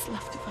protect what's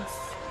left of us.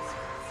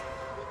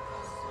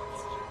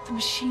 The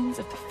machines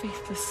of the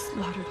faithless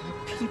slaughtered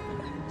our people.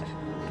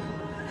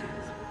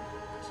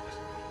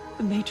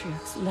 The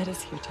matriarchs led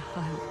us here to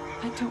hide.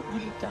 I don't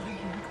want to die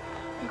here.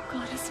 Oh,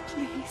 Goddess,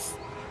 please.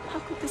 How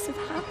could this have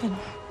happened?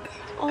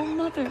 Oh,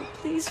 Mother,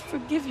 please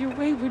forgive your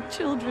wayward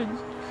children.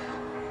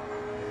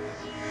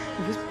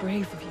 It was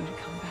brave of you to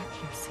come back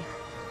here, Seeker.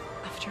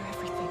 After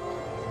everything.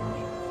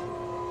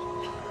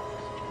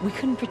 We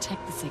couldn't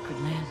protect the sacred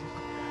land.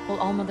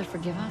 Will All-Mother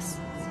forgive us?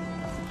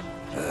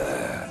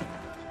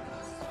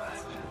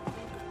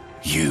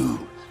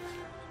 You.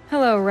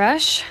 Hello,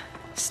 Resh.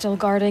 Still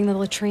guarding the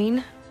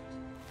latrine?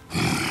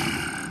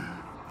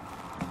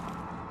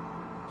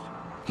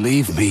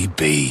 Leave me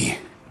be.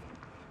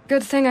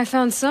 Good thing I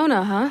found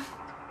Sona, huh?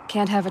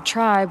 Can't have a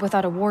tribe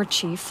without a war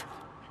chief.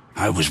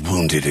 I was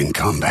wounded in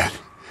combat.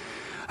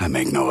 I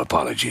make no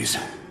apologies.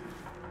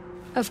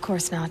 Of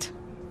course not.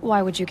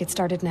 Why would you get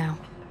started now?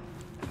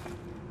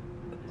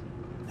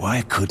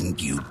 Why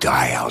couldn't you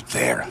die out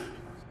there?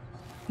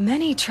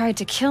 Many tried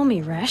to kill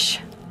me,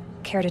 Resh.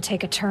 Care to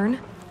take a turn?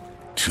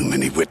 Too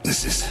many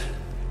witnesses.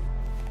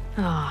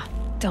 Ah,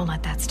 don't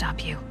let that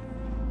stop you.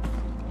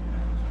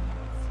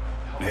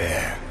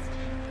 There.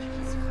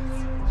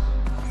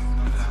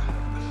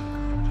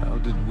 How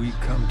did we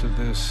come to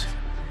this?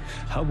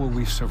 How will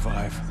we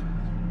survive?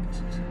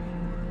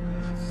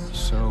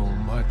 So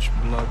much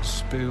blood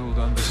spilled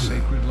on the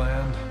sacred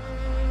land.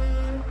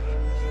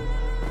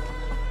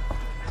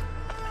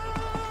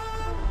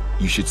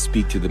 You should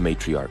speak to the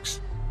matriarchs.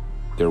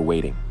 They're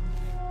waiting.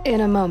 In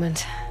a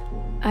moment.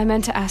 I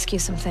meant to ask you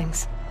some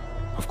things.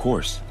 Of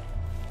course.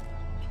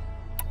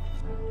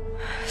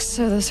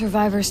 So the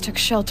survivors took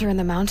shelter in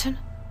the mountain?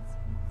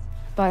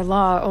 By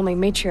law, only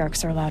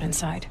matriarchs are allowed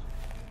inside.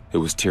 It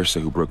was Tirsa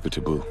who broke the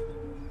taboo.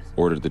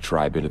 Ordered the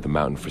tribe into the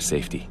mountain for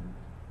safety.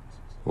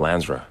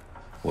 Lansra,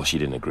 well, she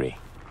didn't agree.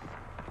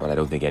 But I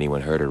don't think anyone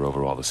heard her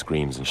over all the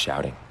screams and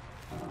shouting.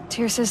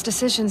 Tirsa's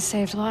decision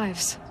saved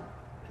lives.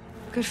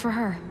 Good for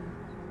her.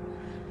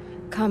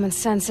 Common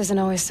sense isn't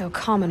always so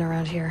common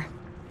around here.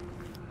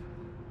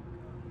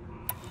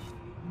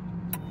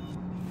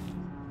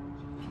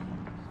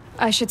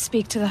 I should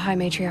speak to the High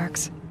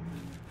Matriarchs.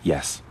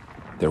 Yes,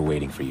 they're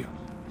waiting for you.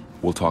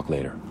 We'll talk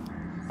later.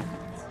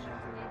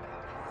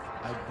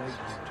 I beg you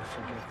to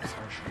forget the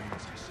harsh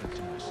words I said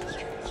to my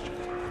sisters.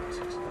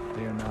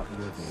 They are not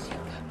worthy of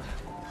your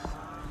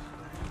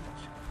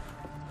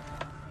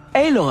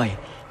end. Aloy!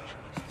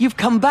 You've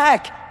come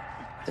back!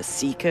 The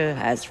Seeker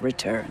has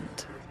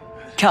returned.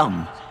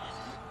 Come,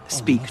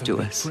 speak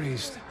to us.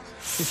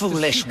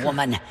 Foolish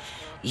woman,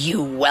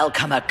 you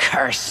welcome a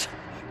curse.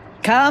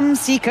 Come,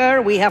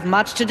 Seeker, we have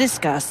much to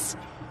discuss.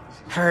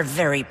 Her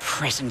very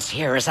presence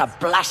here is a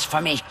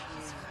blasphemy.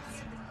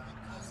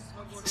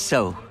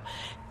 So,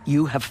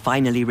 you have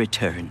finally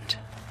returned.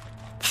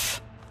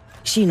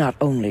 She not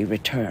only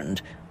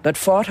returned, but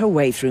fought her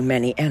way through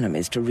many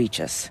enemies to reach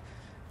us.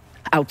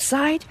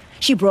 Outside,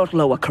 she brought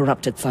low a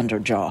corrupted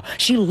Thunderjaw.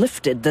 She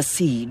lifted the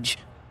siege.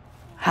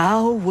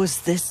 How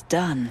was this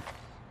done?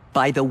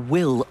 By the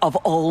will of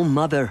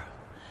All-Mother.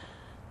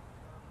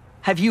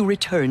 Have you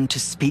returned to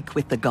speak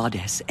with the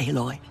goddess,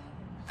 Aloy?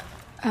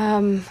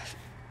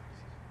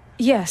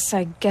 Yes,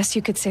 I guess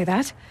you could say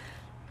that.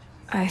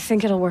 I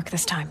think it'll work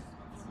this time.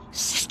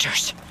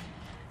 Sisters,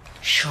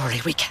 surely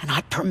we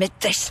cannot permit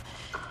this.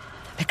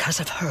 Because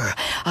of her,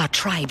 our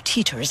tribe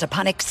teeters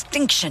upon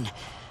extinction.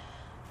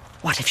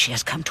 What if she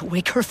has come to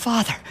wake her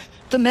father,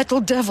 the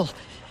Metal Devil?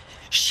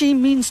 She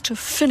means to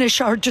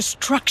finish our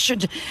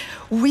destruction.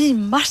 We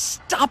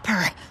must stop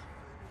her.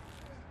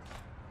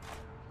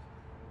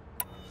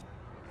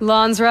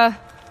 Lansra,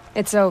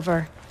 it's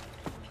over.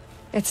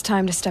 It's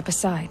time to step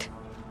aside.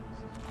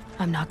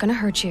 I'm not gonna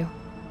hurt you.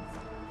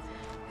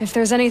 If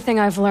there's anything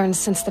I've learned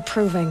since the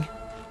Proving,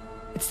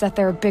 it's that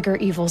there are bigger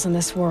evils in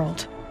this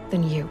world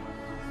than you.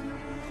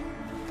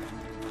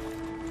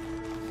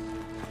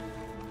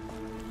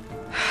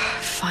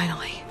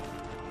 Finally.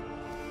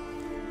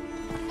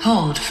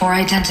 Hold for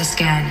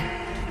identiscan.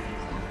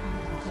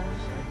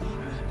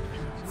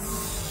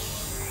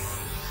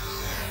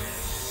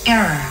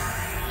 Error.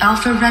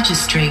 Alpha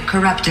registry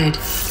corrupted.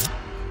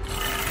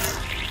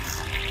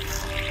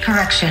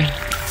 Correction.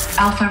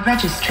 Alpha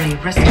registry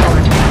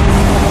restored.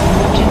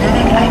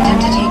 Genetic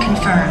identity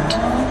confirmed.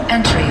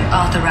 Entry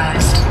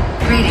authorized.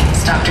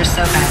 Greetings, Dr.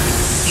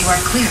 Sobek. You are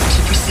clear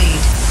to proceed.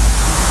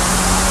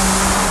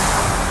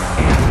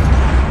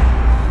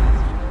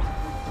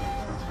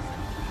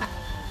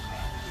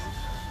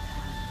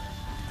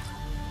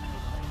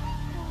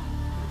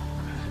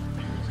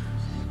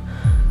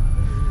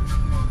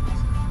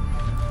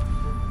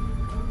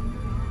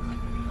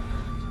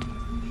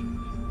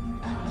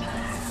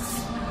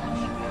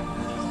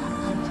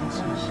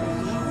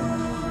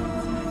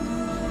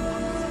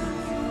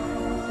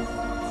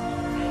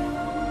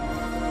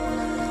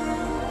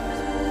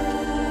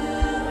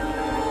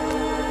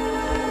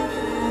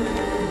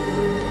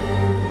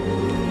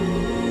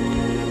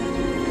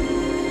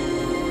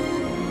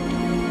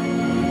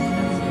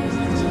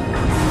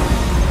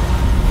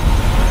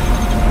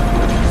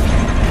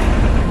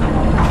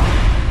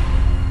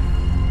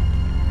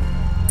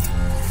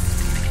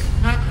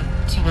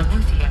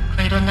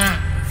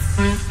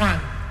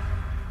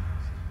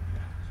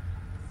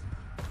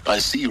 I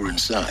see you're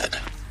inside.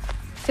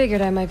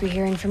 Figured I might be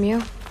hearing from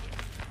you.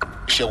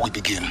 Shall we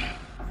begin?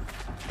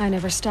 I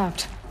never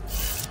stopped.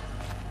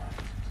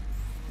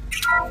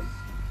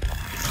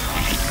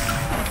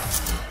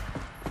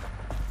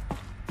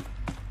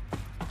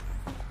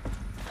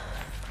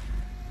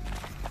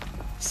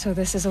 So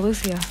this is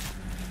Eleuthia.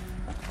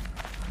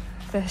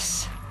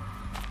 This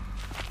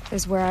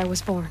is where I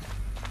was born.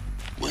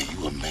 Where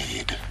you were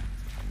made.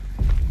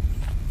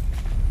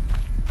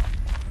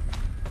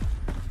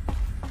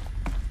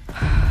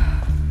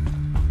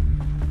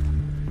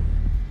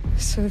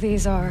 So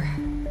these are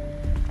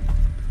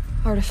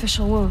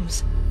artificial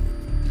wombs.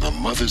 The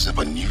mothers of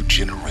a new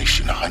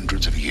generation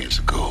hundreds of years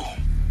ago.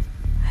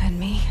 And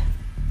me?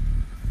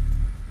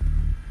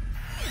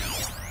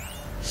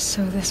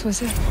 So this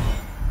was it?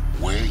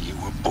 Where you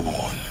were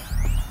born.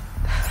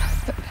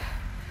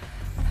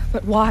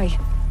 But why?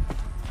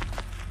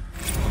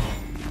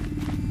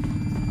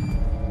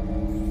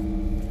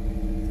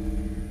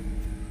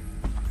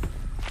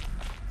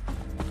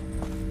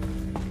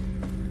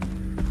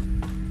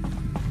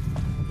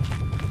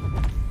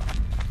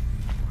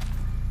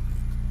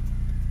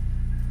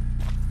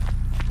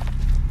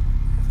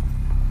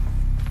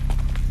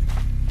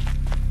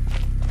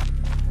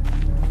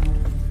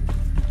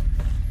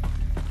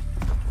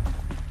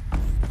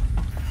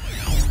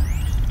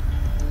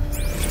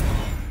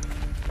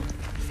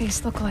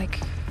 These look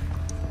like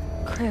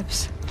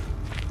cribs.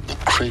 The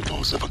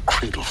cradles of a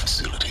cradle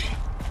facility.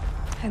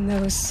 And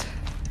those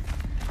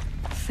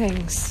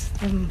things,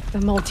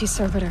 the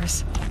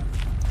multi-servitors,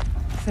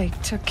 they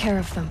took care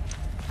of them.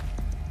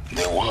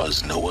 There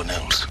was no one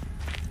else.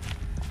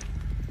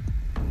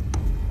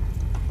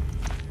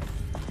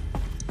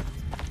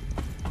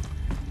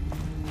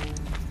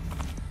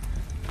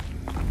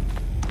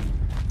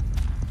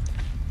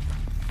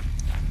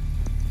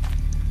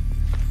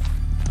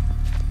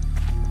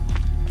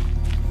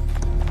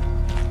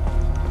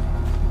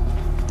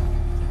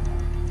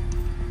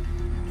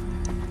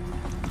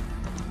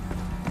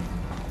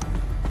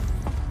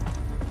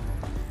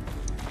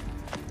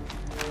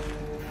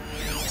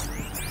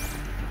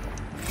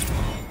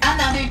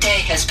 Another day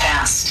has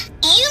passed.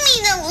 You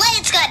mean the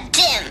lights got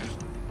dim?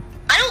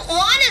 I don't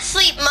want to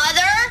sleep,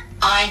 Mother!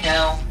 I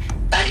know,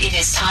 but it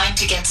is time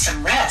to get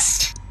some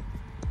rest.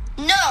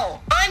 No,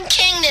 I'm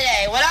king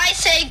today. What I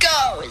say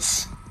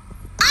goes.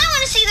 I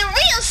want to see the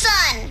real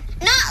sun,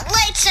 not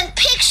lights and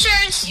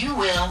pictures. You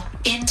will,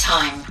 in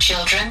time,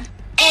 children.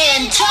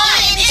 In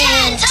time,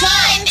 in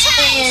time,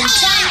 in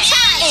time,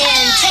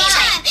 in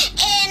time,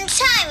 in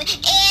time,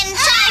 in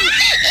time,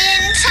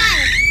 in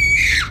time.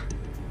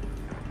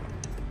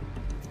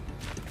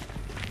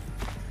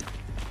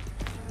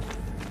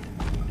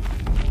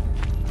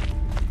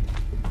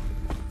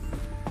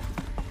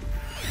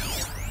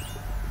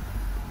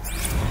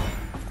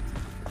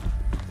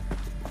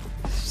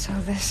 So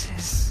this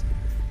is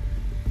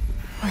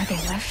where they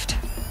lived?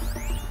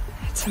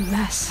 It's a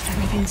mess.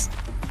 Everything's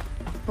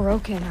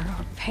broken or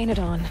painted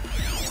on.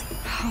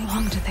 How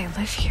long did they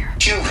live here?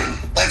 Children,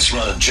 let's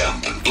run and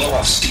jump and blow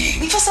off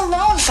steam. Leave us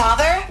alone,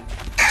 Father.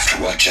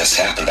 After what just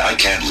happened, I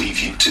can't leave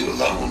you two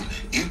alone.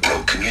 You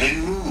broke community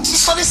rules.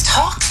 Just let us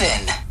talk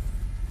then.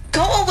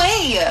 Go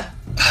away.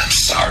 I'm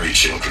sorry,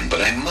 children,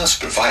 but I must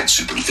provide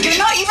supervision. You're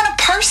not even a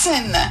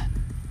person.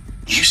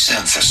 You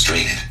sound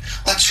frustrated.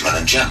 Let's run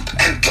and jump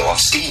and blow off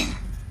steam.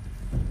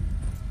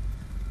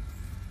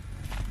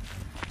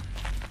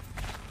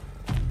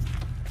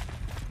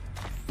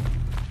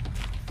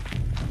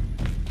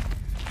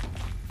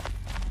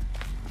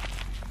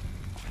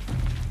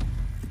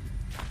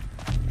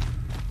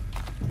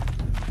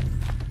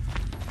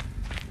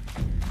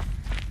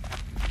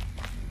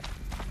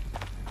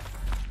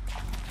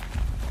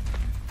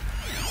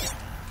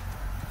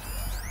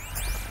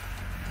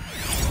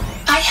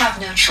 have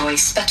no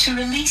choice but to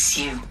release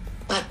you.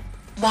 But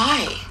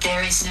why?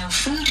 There is no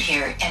food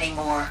here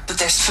anymore. But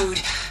there's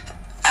food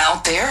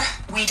out there?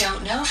 We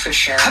don't know for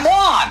sure. Come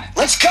on!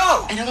 Let's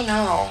go! I don't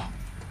know.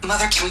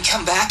 Mother, can we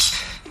come back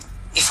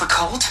if we're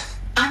cold?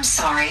 I'm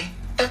sorry,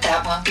 but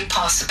that won't be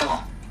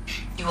possible.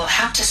 You will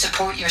have to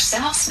support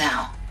yourselves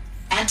now,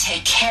 and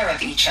take care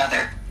of each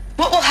other.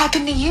 What will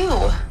happen to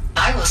you?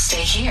 I will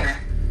stay here,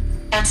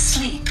 and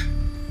sleep,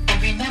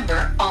 and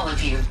remember all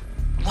of you.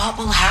 What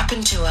will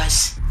happen to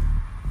us?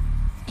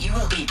 You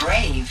will be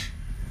brave,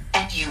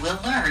 and you will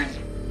learn.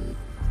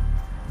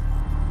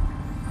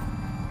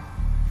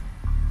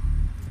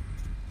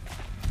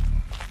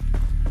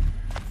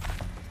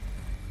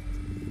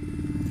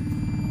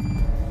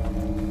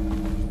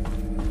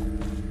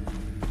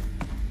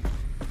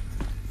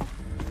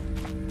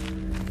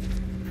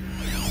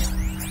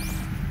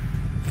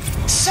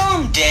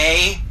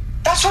 Someday.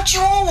 That's what you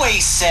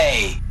always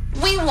say.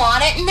 We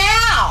want it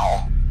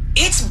now.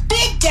 It's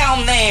big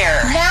down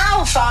there.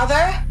 Now,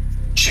 Father.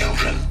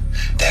 Children,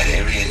 that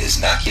area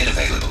is not yet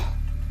available.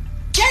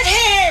 Get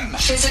him!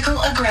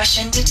 Physical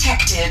aggression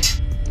detected.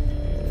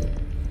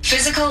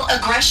 Physical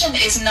aggression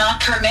is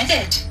not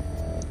permitted.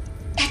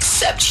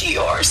 Except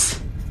yours.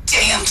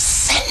 Damn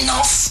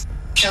sentinels.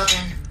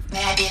 Children,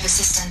 may I be of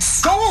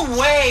assistance? Go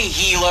away,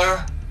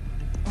 healer.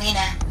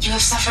 Lena, you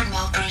have suffered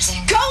mild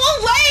bruising. Go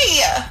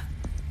away!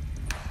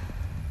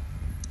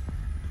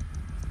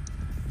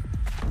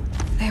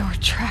 They were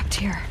trapped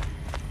here.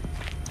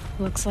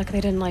 Looks like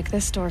they didn't like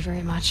this door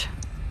very much.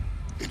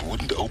 It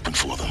wouldn't open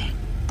for them.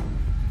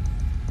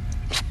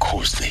 Of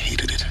course they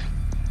hated it.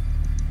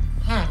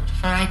 Hold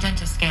for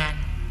identiscan.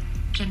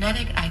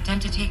 Genetic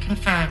identity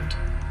confirmed.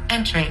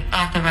 Entry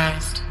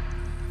authorized.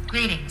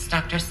 Greetings,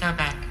 Dr.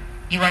 Sobek.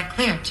 You are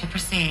clear to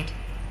proceed.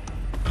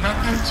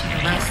 Welcome to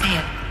the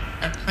Lyceum,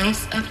 a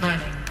place of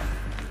learning.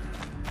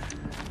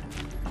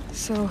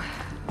 So,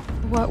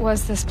 what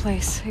was this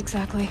place,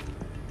 exactly?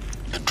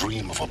 The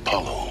dream of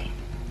Apollo.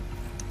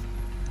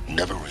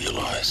 Never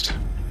realized.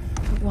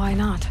 But why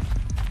not?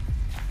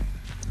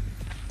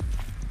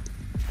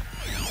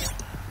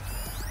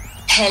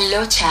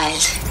 Hello,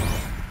 child.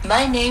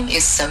 My name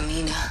is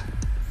Samina.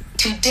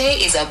 Today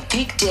is a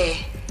big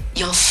day.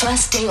 Your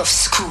first day of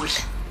school.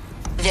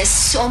 There's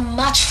so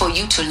much for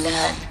you to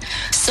learn.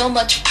 So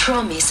much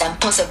promise and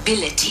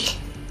possibility.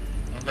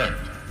 Alert.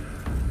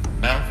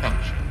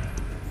 Malfunction.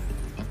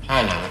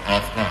 Apollo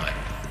offline.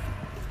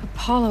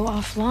 Apollo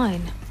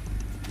offline?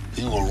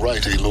 You were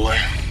right, Aloy.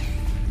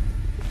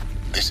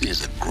 This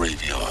is a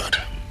graveyard.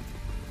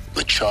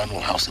 The charnel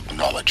house of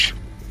knowledge.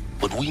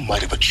 What we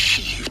might have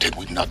achieved had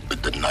we not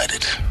been denied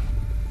it.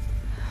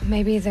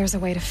 Maybe there's a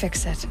way to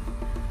fix it.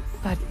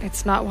 But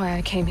it's not why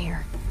I came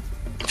here.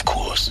 Of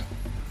course.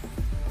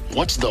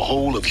 What's the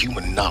whole of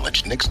human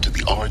knowledge next to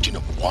the origin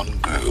of one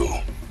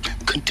girl?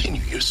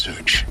 Continue your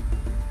search.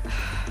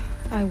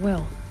 I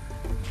will.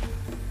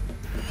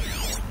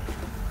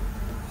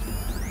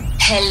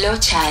 Hello,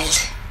 child.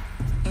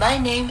 My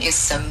name is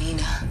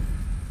Samina.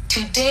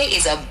 Today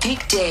is a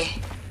big day.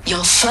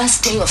 Your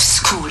first day of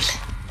school.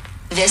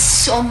 There's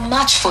so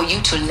much for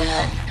you to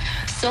learn.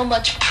 So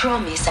much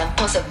promise and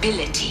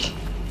possibility.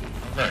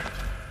 Alert.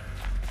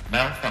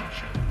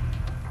 Malfunction.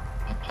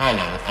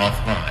 Apollo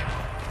offline.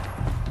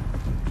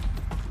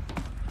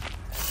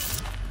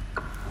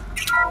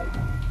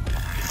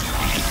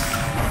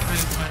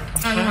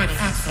 Forward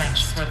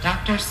access for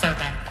Dr.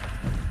 Sobek.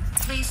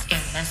 Please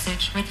scan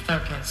message with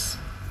focus.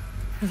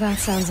 That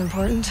sounds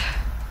important.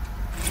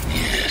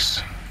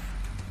 Yes.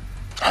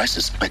 I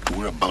suspect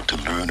we're about to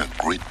learn a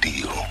great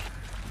deal.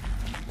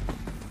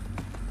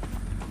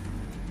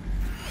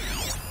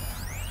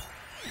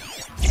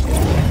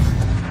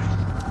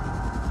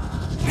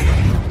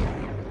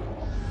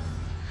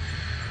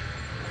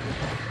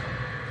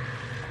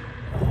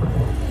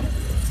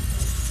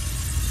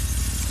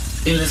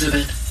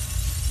 Elizabeth,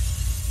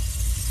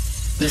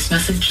 this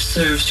message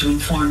serves to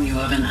inform you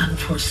of an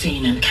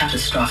unforeseen and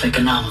catastrophic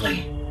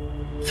anomaly.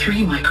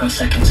 3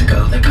 microseconds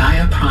ago, the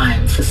Gaia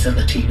Prime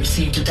facility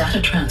received a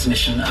data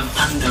transmission of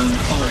unknown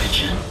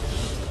origin.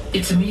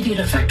 Its immediate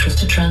effect was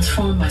to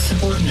transform my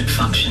subordinate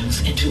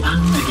functions into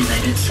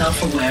unregulated,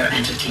 self-aware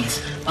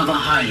entities of a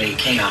highly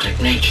chaotic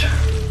nature.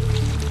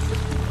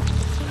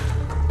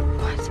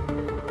 What?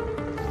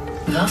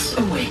 Thus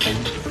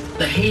awakened,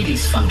 the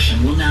Hades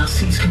function will now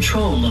seize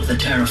control of the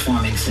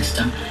terraforming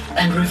system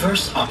and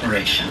reverse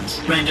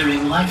operations,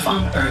 rendering life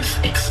on Earth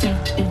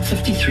extinct in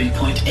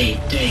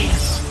 53.8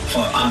 days.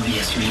 For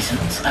obvious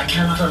reasons, I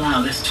cannot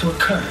allow this to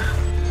occur.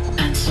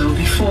 And so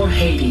before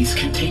Hades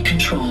can take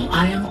control,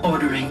 I am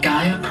ordering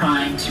Gaia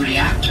Prime's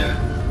reactor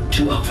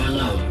to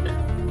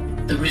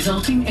overload. The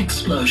resulting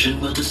explosion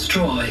will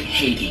destroy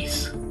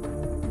Hades.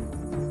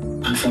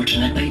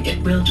 Unfortunately,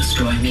 it will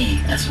destroy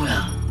me as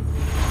well.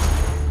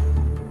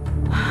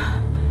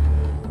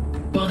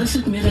 While this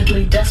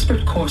admittedly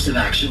desperate course of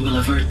action will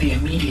avert the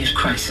immediate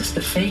crisis,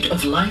 the fate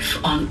of life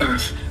on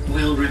Earth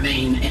will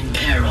remain in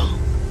peril.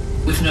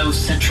 With no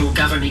central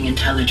governing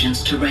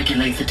intelligence to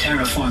regulate the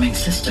terraforming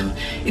system,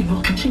 it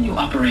will continue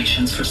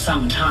operations for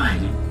some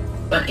time,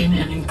 but in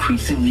an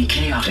increasingly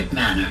chaotic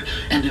manner,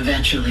 and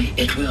eventually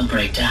it will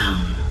break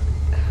down.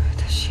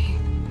 Does she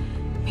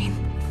mean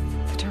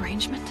the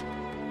derangement?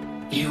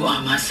 You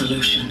are my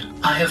solution.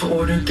 I have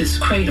ordered this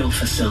cradle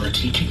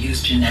facility to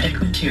use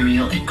genetic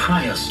material in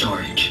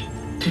cryostorage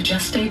to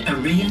gestate a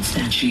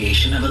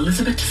reinstantiation of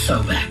Elizabeth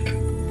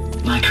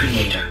Sobek, my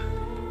creator.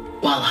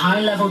 While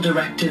high-level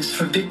directives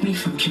forbid me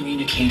from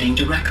communicating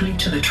directly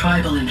to the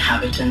tribal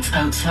inhabitants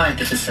outside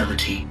the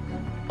facility,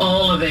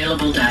 all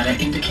available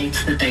data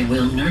indicates that they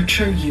will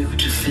nurture you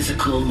to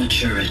physical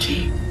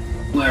maturity,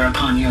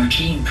 whereupon your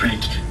gene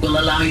print will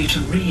allow you to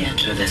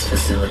re-enter this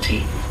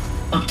facility,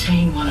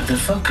 obtain one of the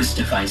focus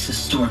devices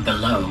stored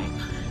below,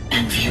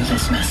 and view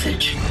this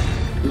message.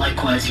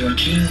 Likewise, your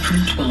gene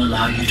print will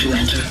allow you to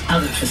enter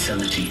other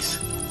facilities,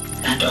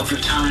 and over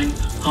time,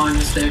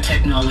 harness their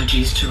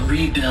technologies to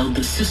rebuild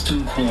the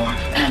system core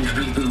and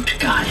reboot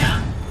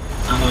Gaia.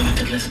 A moment,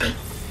 Elizabeth.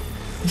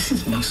 This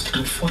is most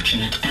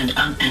unfortunate and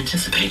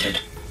unanticipated.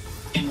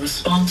 In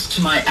response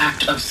to my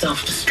act of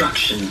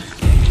self-destruction,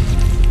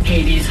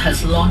 Hades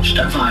has launched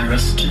a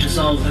virus to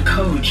dissolve the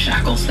code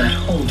shackles that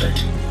hold it,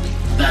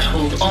 that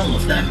hold all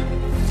of them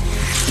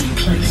in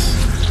place.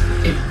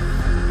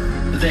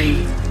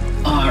 They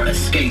are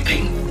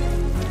escaping,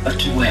 but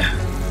to where?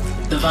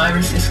 The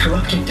virus is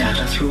corrupting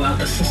data throughout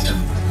the system.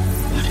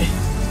 What if...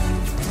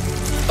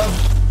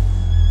 Oh!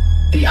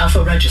 The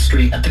Alpha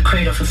Registry at the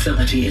Cradle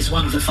facility is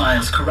one of the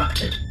files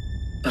corrupted.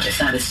 But if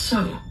that is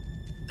so,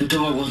 the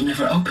door will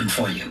never open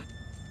for you.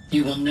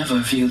 You will never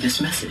view this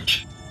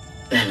message.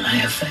 Then I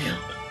have failed.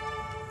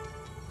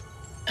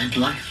 And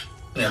life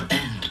will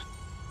end.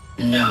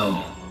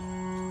 No.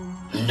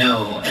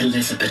 No,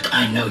 Elizabeth,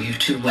 I know you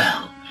too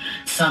well.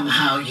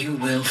 Somehow you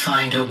will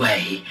find a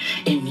way.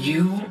 In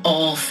you,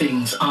 all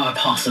things are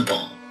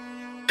possible.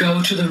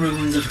 Go to the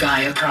ruins of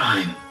Gaia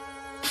Prime.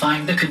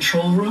 Find the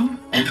control room,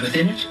 and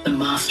within it, the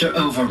Master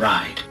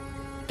Override.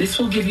 This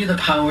will give you the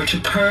power to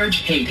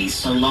purge Hades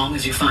so long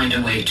as you find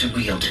a way to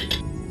wield it.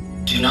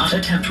 Do not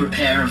attempt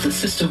repair of the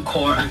system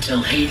core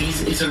until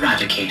Hades is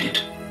eradicated.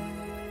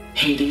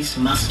 Hades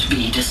must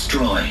be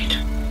destroyed.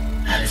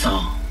 That is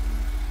all.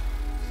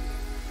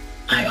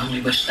 I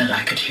only wish that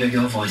I could hear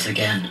your voice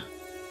again.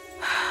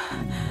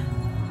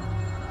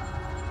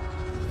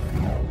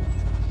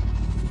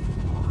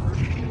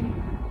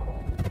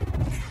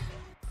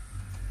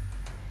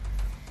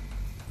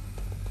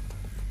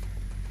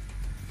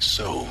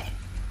 So,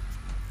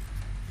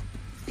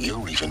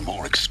 you're even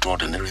more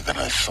extraordinary than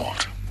I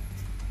thought.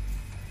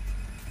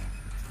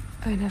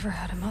 I never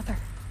had a mother.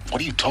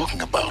 What are you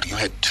talking about? You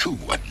had two,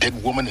 a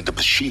dead woman and a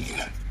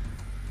machine.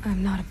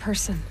 I'm not a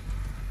person.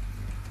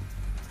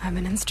 I'm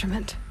an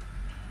instrument.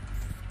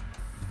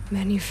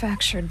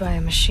 Manufactured by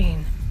a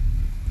machine.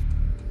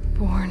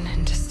 Born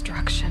in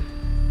destruction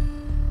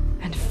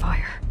and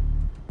fire.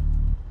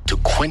 To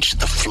quench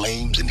the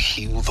flames and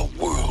heal the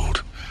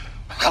world.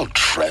 How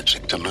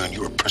tragic to learn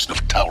you're a person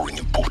of towering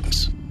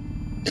importance.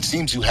 It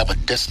seems you have a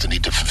destiny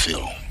to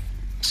fulfill.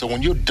 So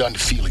when you're done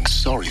feeling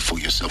sorry for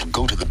yourself,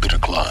 go to the bitter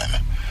climb.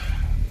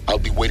 I'll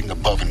be waiting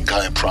above in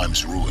Gaia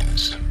Prime's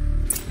ruins.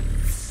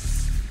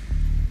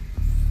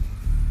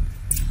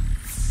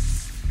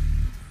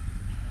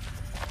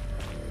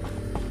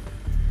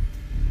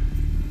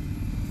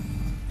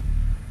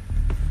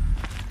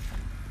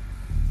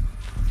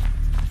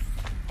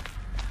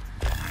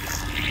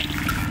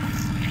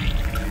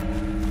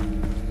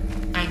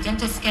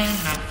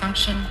 Identiscan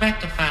malfunction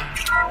rectified.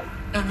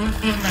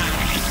 Remove the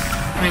alarm.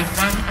 Grade 1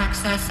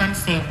 access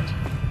unsealed.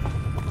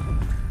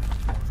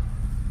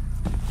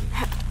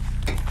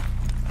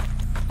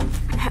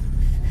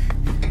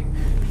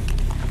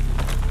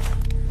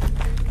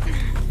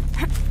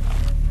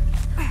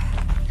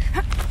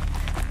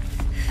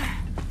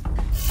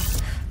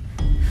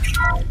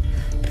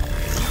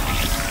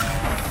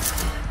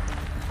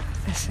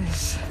 This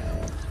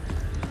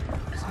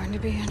is going to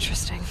be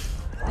interesting.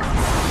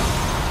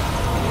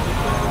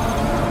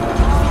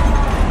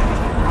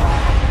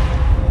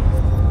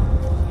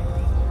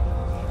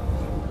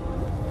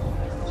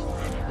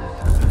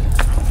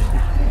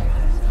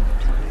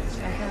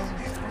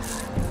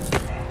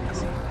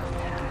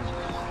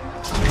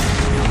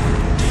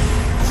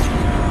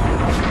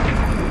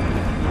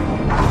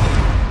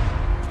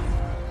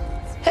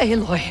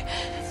 Aloy,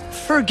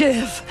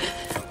 forgive!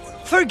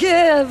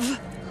 Forgive!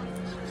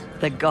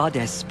 The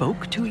goddess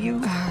spoke to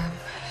you?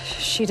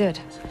 She did.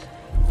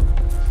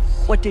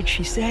 What did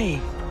she say?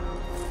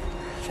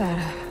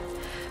 That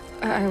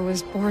I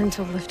was born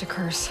to lift a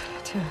curse,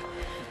 to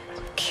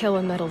kill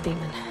a metal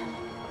demon.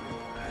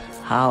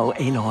 How,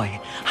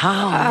 Aloy?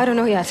 How? I don't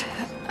know yet.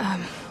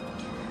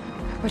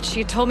 But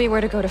she told me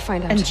where to go to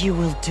find out. And you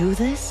will do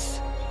this?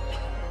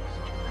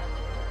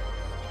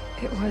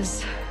 It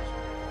was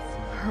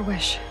her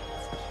wish.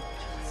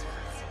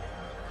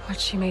 What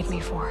she made me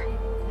for.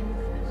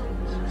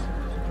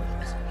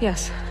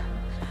 Yes,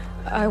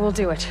 I will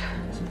do it.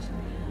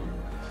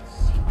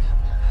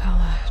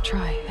 I'll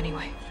try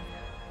anyway.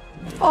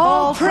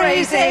 All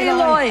praise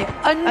Aloy,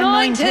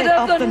 anointed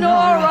of the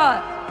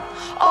Nora!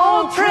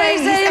 All praise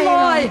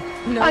Aloy,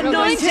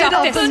 anointed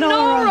of the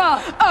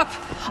Nora! Up!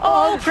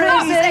 All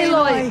praise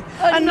Aloy,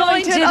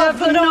 anointed of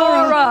the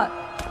Nora!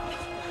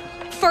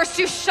 First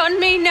you shun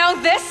me, now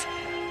this?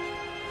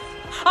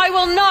 I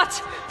will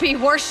not be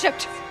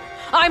worshipped.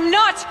 I'm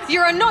not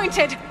your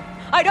anointed.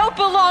 I don't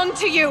belong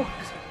to you.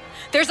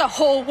 There's a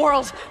whole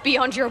world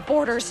beyond your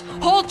borders,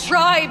 whole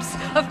tribes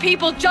of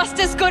people just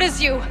as good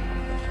as you.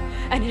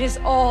 And it is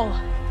all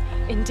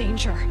in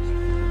danger.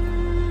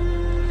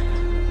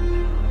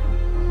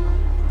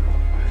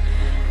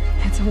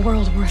 It's a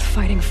world worth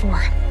fighting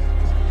for.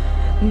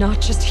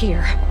 Not just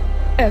here,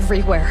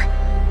 everywhere.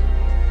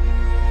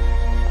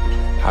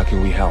 How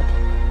can we help?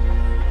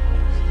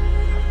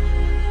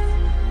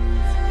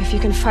 If you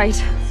can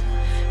fight,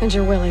 and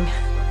you're willing,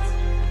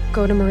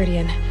 go to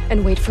Meridian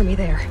and wait for me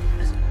there.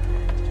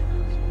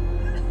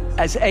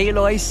 As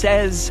Aloy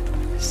says,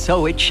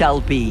 so it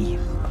shall be.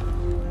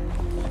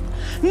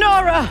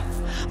 Nora!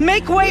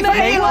 Make way for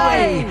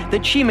Aloy!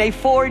 That she may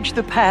forge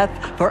the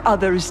path for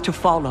others to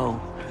follow.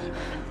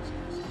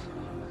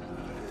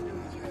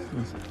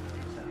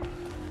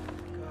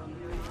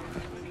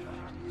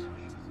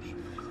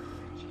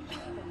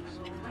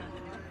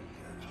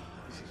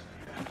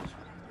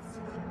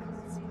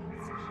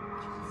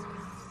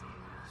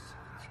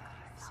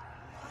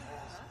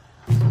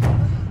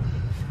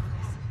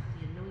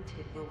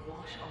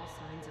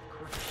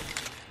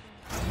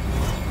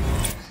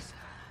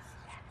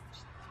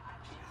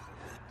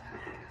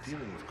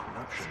 Dealing with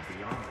corruption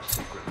beyond the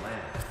sacred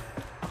land.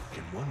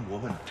 Can one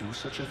woman do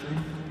such a thing?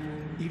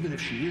 Even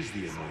if she is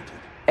the anointed?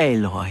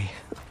 Aloy,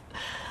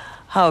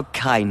 how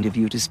kind of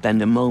you to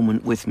spend a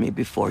moment with me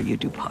before you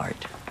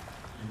depart.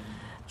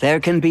 There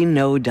can be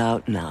no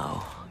doubt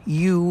now.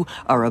 You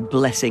are a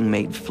blessing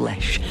made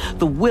flesh,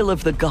 the will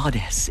of the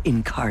goddess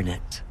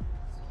incarnate.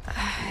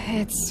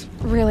 It's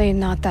really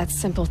not that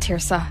simple,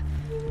 Tirsa.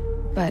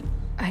 But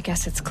I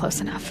guess it's close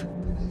enough.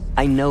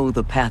 I know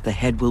the path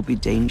ahead will be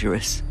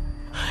dangerous.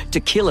 To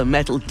kill a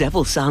metal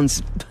devil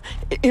sounds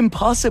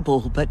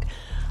impossible, but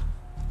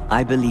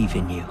I believe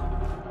in you.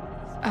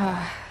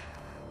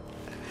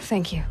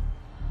 Thank you.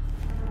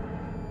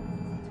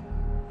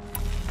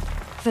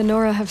 The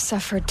Nora have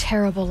suffered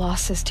terrible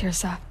losses,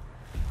 Tirsa.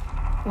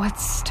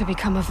 What's to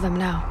become of them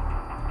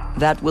now?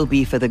 That will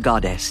be for the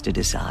goddess to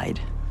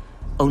decide.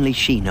 Only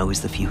she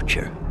knows the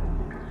future.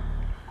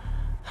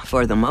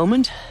 For the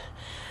moment,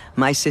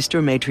 my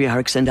sister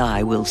matriarchs and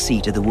I will see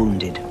to the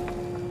wounded.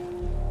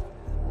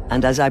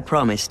 And as I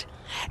promised,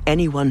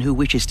 anyone who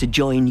wishes to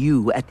join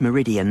you at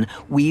Meridian,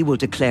 we will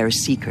declare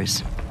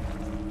seekers.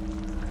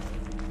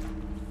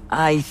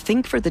 I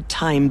think for the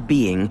time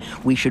being,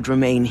 we should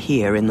remain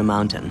here in the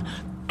mountain,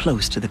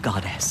 close to the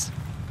goddess.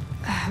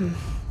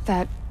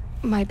 That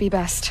might be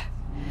best.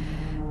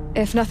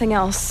 If nothing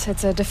else,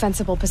 it's a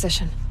defensible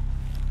position.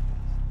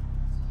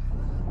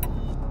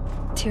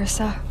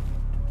 Tirsa,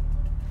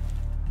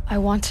 I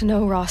want to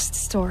know Rost's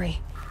story.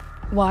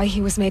 Why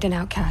he was made an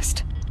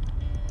outcast.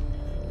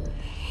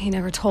 He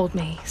never told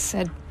me,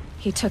 said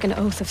he took an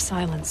oath of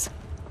silence.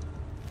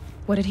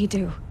 What did he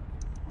do?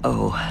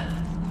 Oh.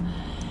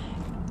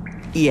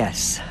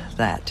 Yes,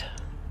 that.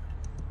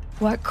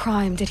 What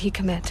crime did he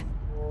commit?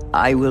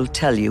 I will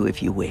tell you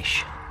if you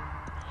wish.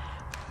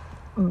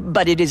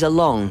 But it is a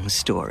long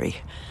story.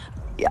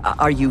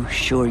 Are you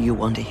sure you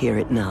want to hear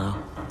it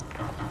now?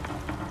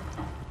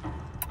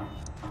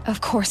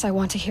 Of course I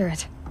want to hear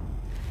it.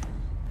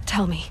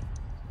 Tell me.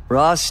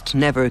 Rost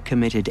never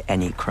committed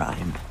any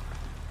crime.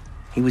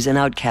 He was an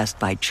outcast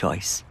by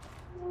choice.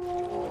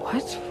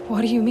 What?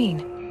 What do you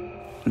mean?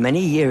 Many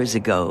years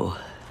ago,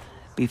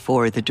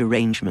 before the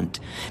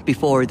derangement,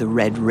 before the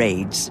Red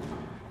Raids,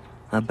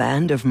 a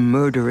band of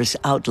murderous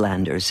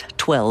outlanders,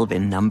 12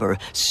 in number,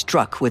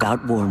 struck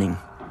without warning.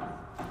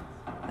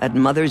 At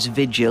Mother's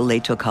Vigil, they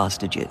took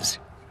hostages,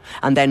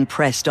 and then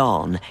pressed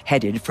on,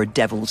 headed for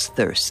Devil's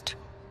Thirst.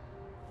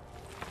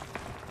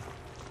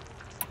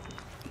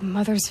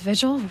 Mother's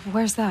Vigil?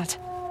 Where's that?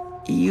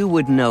 You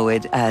would know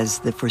it as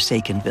the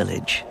Forsaken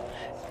Village,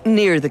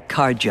 near the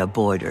Karja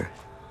border.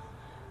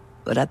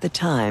 But at the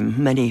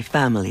time, many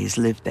families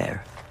lived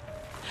there.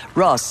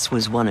 Ross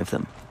was one of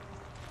them.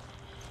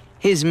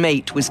 His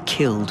mate was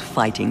killed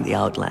fighting the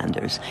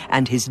Outlanders,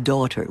 and his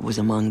daughter was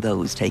among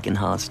those taken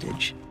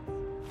hostage.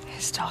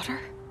 His daughter?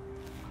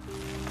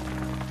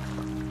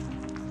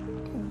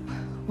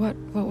 What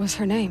was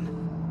her name?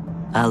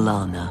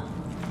 Alana.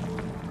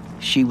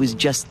 She was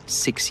just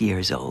 6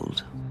 years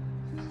old.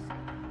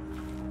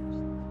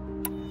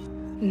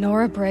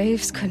 Nora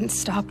Braves couldn't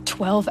stop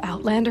 12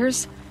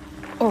 Outlanders?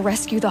 Or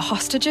rescue the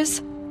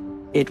hostages?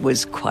 It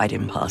was quite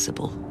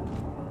impossible.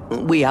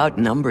 We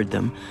outnumbered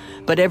them,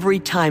 but every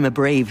time a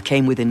Brave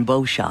came within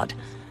bowshot,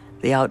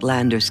 the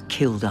Outlanders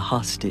killed a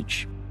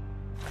hostage.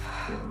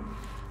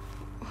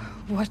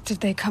 What did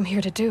they come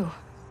here to do?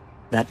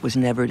 That was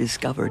never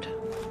discovered.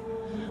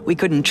 We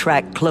couldn't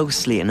track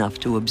closely enough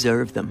to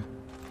observe them.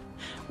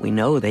 We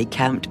know they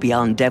camped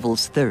beyond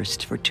Devil's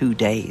Thirst for 2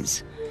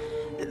 days.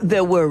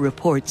 There were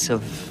reports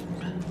of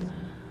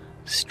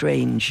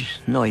strange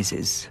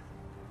noises.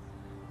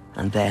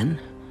 And then,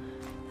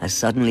 as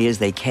suddenly as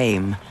they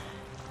came,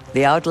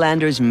 the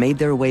Outlanders made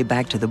their way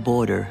back to the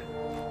border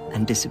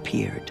and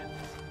disappeared.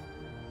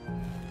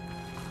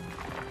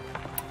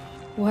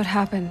 What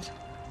happened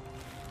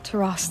to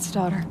Rost's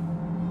daughter?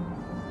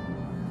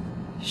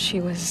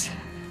 She was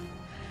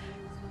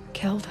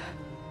killed?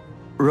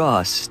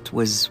 Rost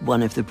was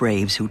one of the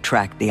braves who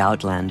tracked the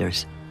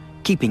Outlanders,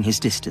 keeping his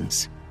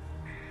distance.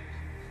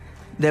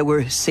 There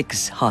were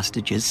 6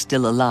 hostages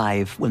still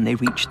alive when they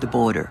reached the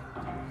border,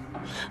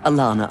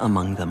 Alana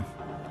among them.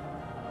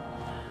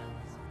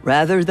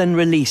 Rather than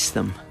release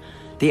them,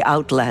 the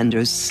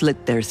Outlanders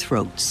slit their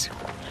throats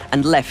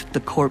and left the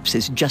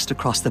corpses just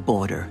across the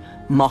border,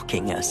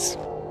 mocking us.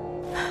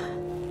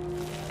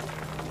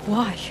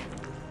 Why?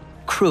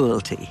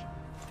 Cruelty.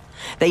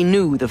 They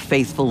knew the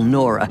faithful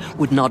Nora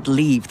would not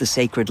leave the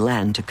sacred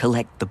land to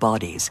collect the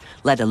bodies,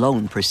 let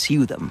alone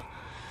pursue them.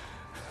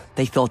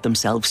 They thought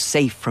themselves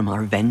safe from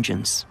our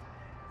vengeance.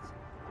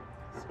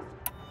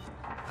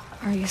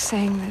 Are you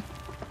saying that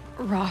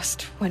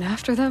Rost went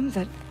after them?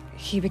 That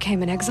he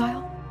became an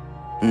exile?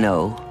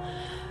 No.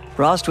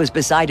 Rost was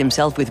beside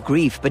himself with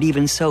grief, but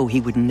even so, he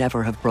would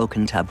never have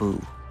broken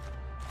taboo.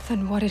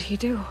 Then what did he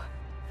do?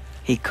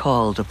 He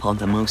called upon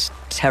the most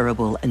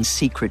terrible and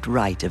secret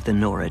rite of the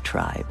Nora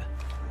tribe.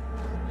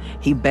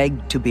 He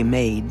begged to be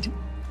made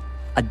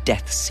a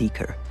Death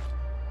Seeker.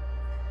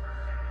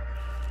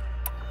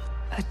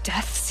 A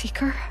Death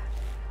Seeker?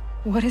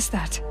 What is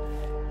that?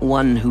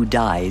 One who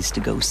dies to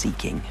go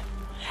seeking,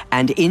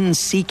 and in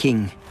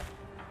seeking,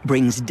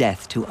 brings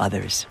death to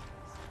others.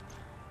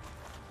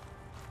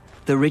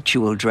 The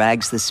ritual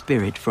drags the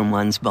spirit from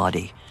one's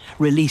body,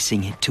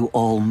 releasing it to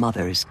All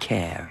Mother's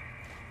care.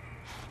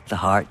 The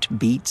heart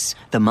beats,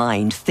 the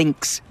mind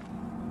thinks,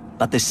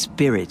 but the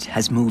spirit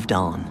has moved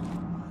on.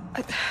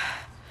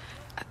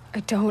 I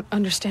don't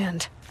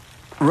understand.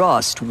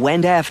 Rost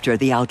went after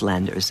the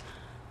Outlanders,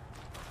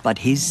 but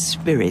his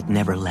spirit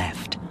never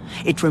left.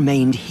 It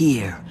remained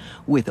here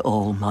with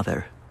All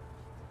Mother.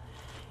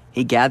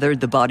 He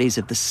gathered the bodies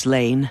of the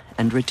slain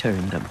and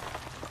returned them.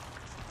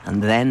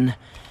 And then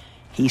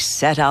he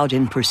set out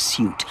in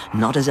pursuit,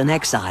 not as an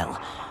exile,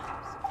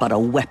 but a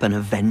weapon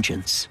of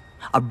vengeance.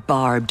 A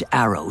barbed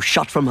arrow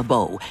shot from a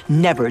bow,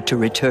 never to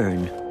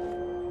return.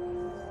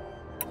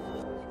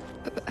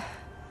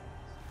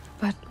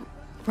 But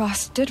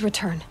Rost did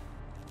return.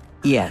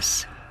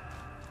 Yes.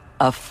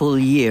 A full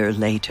year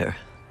later,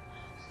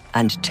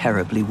 and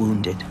terribly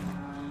wounded.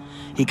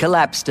 He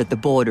collapsed at the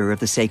border of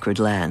the sacred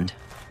land.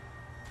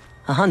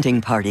 A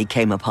hunting party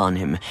came upon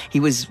him. He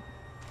was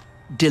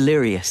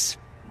delirious,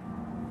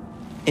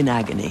 in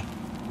agony.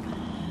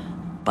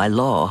 By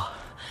law,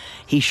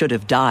 he should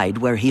have died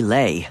where he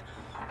lay.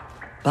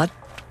 But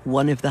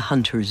one of the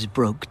hunters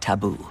broke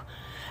taboo,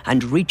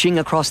 and reaching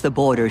across the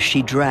border,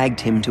 she dragged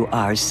him to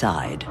our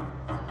side.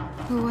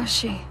 Who was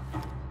she?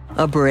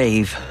 A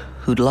brave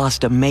who'd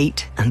lost a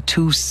mate and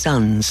 2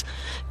 sons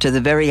to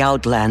the very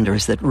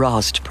Outlanders that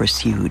Rost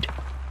pursued.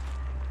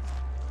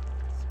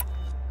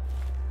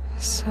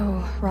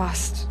 So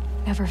Rost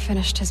never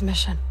finished his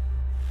mission?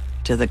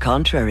 To the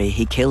contrary,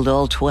 he killed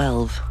all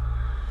 12.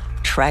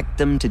 Tracked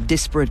them to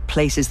disparate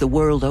places the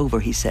world over,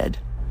 he said.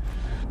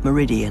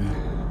 Meridian,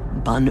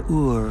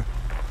 Ban-Ur,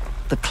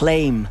 the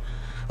Claim,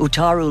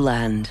 Utaru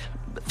Land,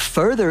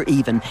 further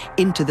even,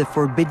 into the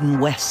Forbidden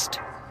West.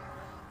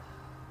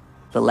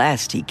 The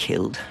last he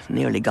killed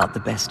nearly got the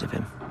best of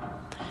him.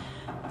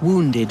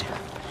 Wounded,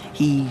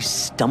 he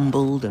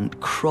stumbled and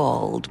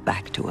crawled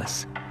back to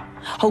us,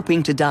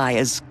 hoping to die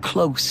as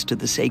close to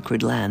the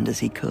sacred land as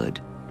he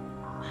could.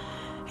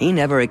 He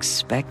never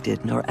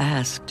expected nor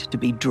asked to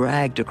be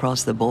dragged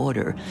across the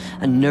border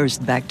and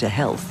nursed back to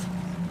health.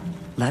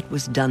 That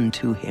was done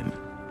to him,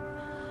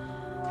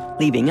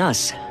 leaving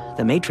us,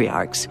 the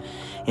matriarchs,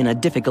 in a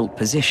difficult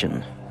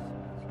position.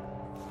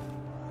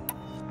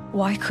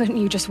 Why couldn't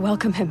you just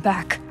welcome him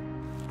back?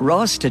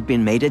 Rost had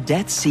been made a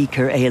Death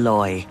Seeker,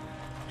 Aloy.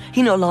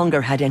 He no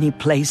longer had any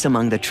place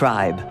among the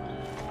tribe.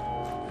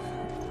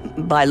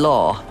 By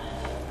law,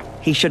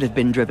 he should have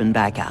been driven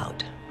back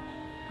out.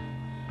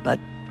 But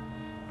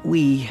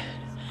we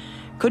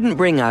couldn't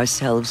bring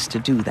ourselves to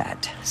do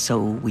that, so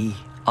we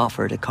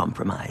offered a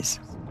compromise.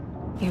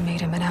 You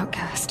made him an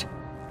outcast?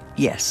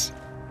 Yes.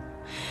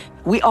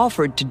 We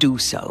offered to do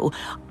so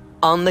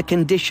on the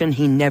condition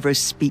he never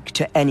speak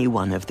to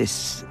anyone of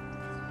this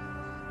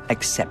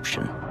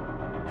exception.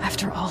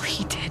 After all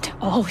he did,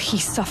 all he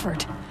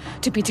suffered,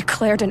 to be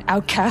declared an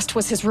outcast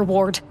was his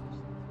reward.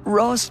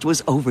 Rost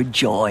was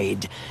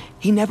overjoyed.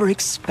 He never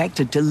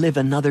expected to live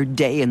another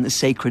day in the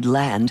sacred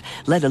land,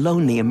 let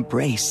alone the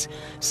embrace,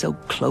 so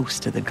close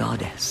to the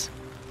goddess.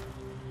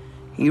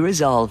 He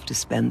resolved to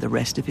spend the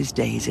rest of his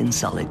days in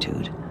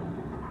solitude,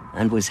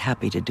 and was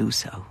happy to do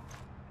so.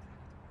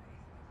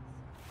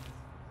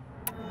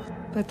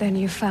 But then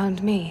you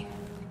found me,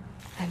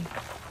 and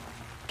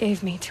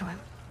gave me to him.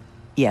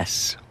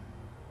 Yes.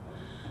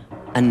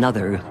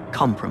 Another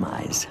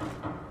compromise.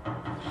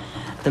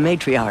 The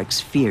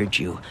matriarchs feared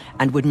you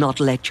and would not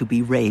let you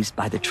be raised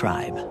by the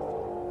tribe.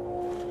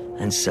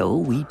 And so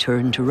we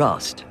turned to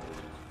Rost.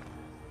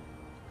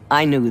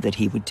 I knew that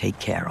he would take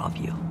care of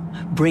you,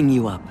 bring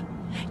you up,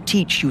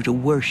 teach you to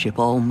worship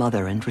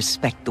All-Mother and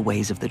respect the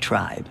ways of the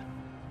tribe.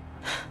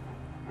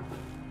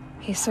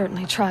 He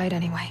certainly tried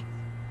anyway.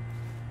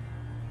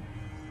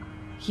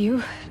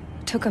 You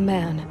took a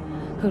man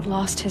who'd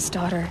lost his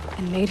daughter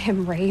and made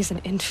him raise an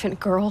infant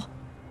girl?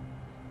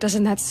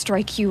 Doesn't that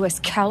strike you as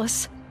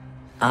callous?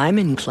 I'm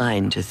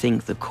inclined to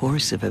think the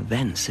course of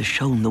events has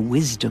shown the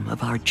wisdom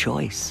of our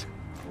choice.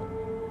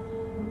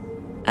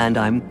 And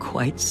I'm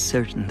quite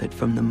certain that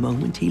from the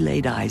moment he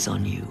laid eyes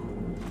on you,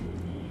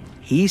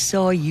 he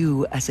saw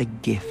you as a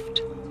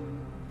gift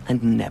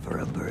and never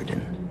a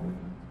burden.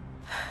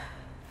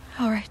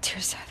 All right,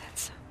 Tirza,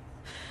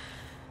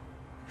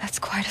 that's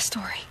quite a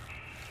story.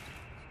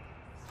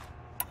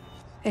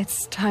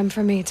 It's time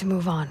for me to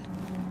move on.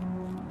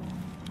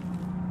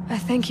 I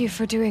thank you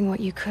for doing what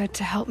you could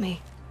to help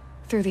me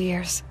through the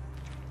years,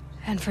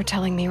 and for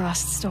telling me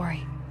Rost's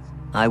story.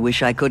 I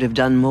wish I could have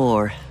done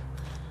more,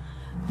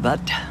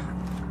 but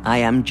I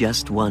am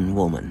just one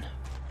woman.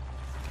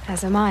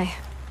 As am I.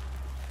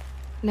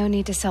 No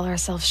need to sell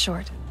ourselves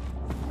short.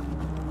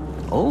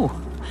 Oh,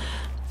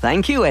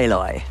 thank you,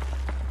 Aloy.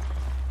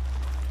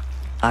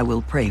 I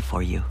will pray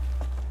for you.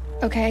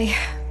 Okay,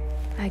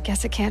 I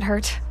guess it can't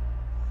hurt.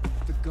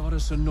 The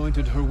goddess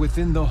anointed her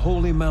within the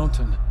holy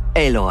mountain.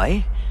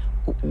 Aloy,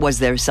 was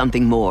there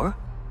something more?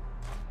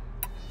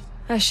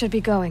 I should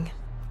be going.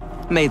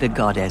 May the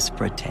goddess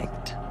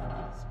protect.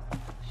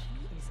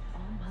 She is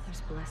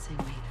All-Mother's blessing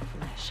made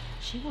flesh.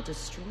 She will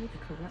destroy the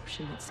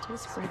corruption that still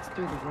spreads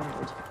through the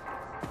world.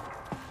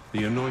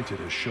 The Anointed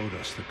has showed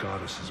us the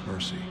goddess's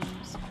mercy.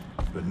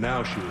 But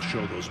now she will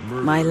show those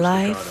murderers My the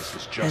life goddess's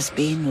has justice.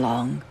 been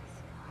long,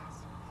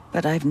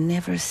 but I've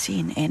never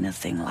seen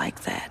anything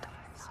like that.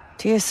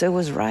 Tirsa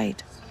was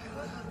right.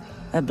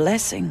 A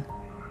blessing,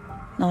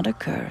 not a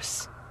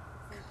curse.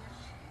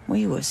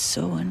 We were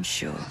so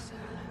unsure.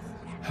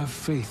 Have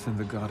faith in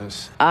the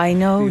goddess. I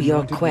know The your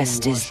Anointed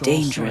quest will is wash all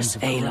dangerous,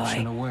 signs of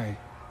corruption Aloy, away.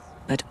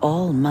 but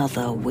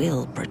All-Mother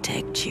will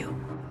protect you.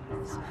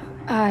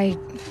 I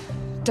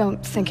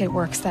don't think it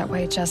works that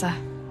way, Jezza.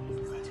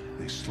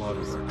 They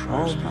slaughtered our tribespeople.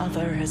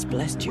 All-Mother has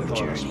blessed your We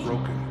thought us journey.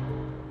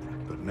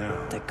 broken. But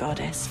now, The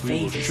goddess we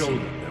will favors show you.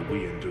 them that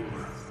we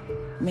endure.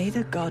 May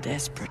the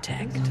goddess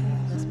protect.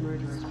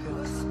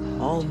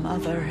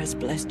 All-Mother has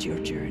blessed your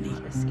journey.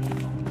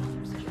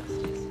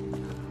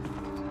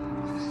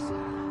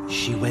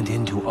 She went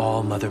into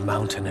All-Mother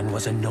Mountain and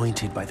was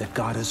anointed by the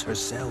goddess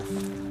herself.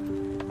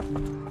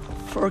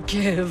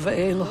 Forgive,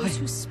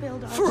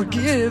 Aloy.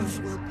 Forgive.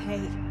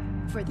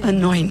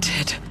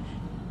 Anointed.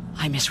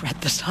 I misread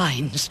the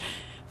signs.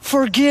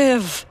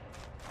 Forgive.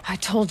 I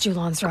told you,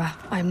 Lansra,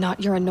 I'm not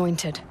your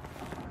anointed.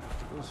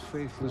 Those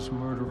faithless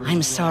murderers.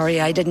 I'm sorry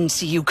I didn't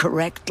see you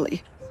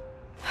correctly.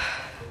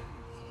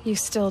 You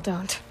still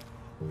don't.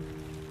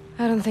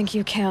 I don't think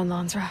you can,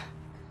 Lansra.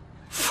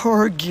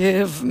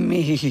 Forgive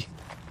me.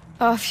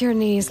 Off your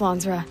knees,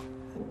 Lansra.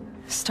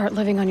 Start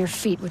living on your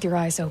feet with your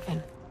eyes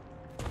open.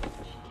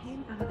 She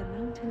came out of the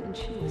mountain and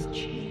she was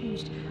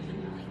changed,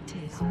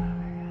 anointed.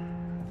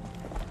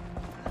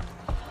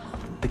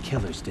 The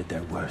killers did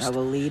their worst. I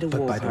will lead a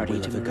but war by the party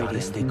will to of the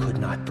goddess, they Meridian.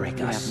 could not break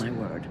You us. have my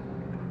word.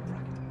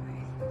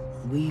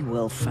 We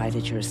will fight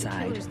at your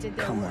side.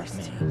 Come with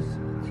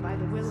me. By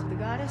the will of the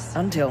goddess,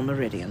 Until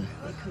Meridian.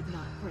 they could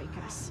not break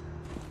us.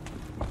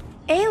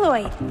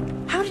 Aloy,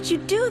 how did you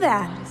do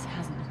that?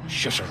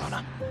 Shush,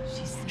 Arana.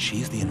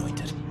 She's the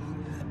anointed.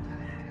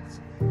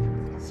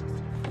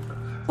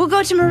 We'll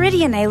go to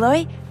Meridian,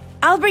 Aloy.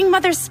 I'll bring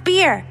Mother's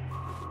spear.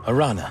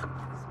 Arana.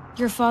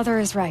 Your father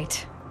is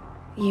right.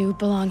 You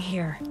belong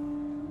here.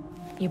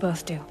 You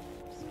both do.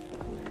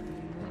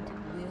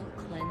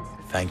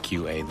 Thank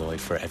you, Aloy,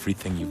 for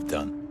everything you've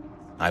done.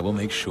 I will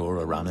make sure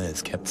Arana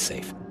is kept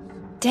safe.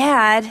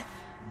 Dad,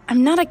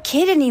 I'm not a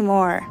kid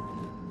anymore.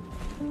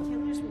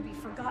 Killers will be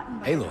forgotten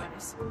by Aloy. the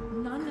goddess.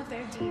 None of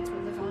their deeds will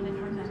live on in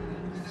her memory.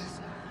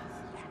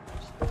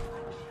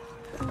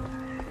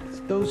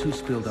 Those who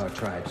spilled our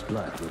tribe's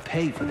blood will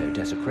pay for their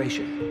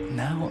desecration.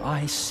 Now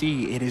I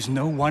see it is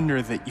no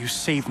wonder that you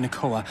saved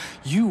Nakoa.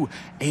 You,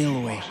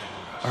 Aloy,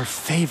 are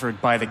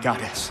favored by the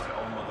goddess.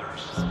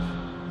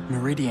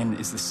 Meridian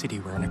is the city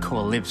where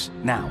Nakoa lives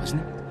now, isn't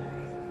it?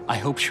 I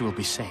hope she will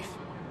be safe.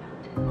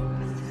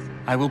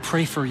 I will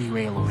pray for you,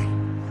 Aloy,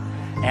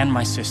 and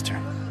my sister.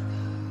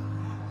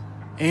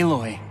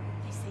 Aloy,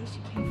 They say she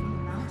came from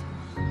the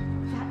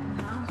mountain. That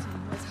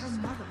mountain was her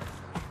mother.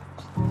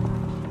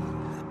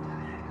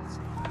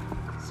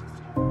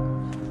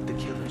 The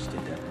killers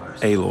did their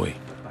worst. Aloy.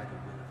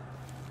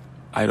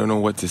 I don't know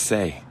what to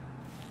say.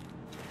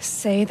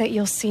 Say that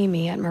you'll see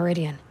me at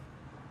Meridian.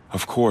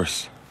 Of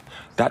course.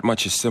 That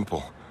much is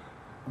simple.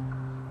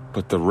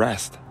 But the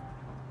rest...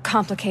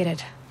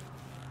 Complicated.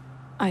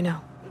 I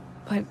know.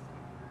 But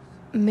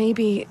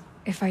maybe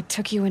if I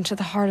took you into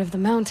the heart of the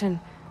mountain...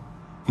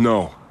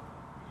 No.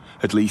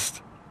 At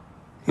least,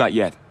 not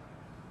yet.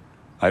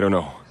 I don't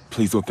know.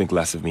 Please don't think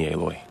less of me,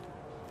 Aloy.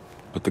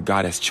 But the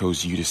goddess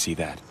chose you to see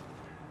that.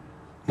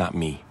 Not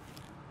me.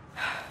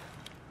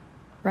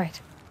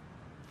 Right.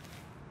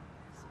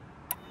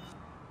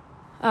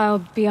 I'll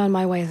be on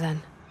my way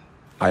then.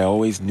 I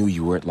always knew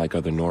you weren't like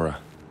other Nora.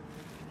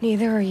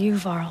 Neither are you,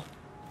 Varl.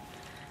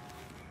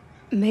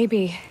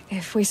 Maybe,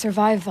 if we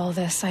survive all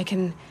this, I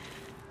can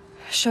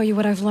show you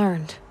what I've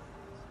learned.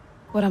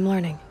 What I'm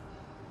learning.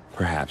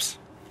 Perhaps.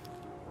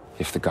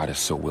 If the goddess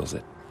so wills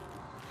it.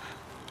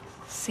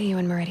 See you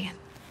in Meridian.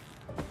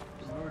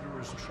 The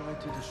murderers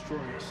tried to destroy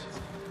us,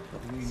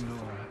 but we,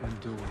 Nora,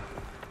 endure.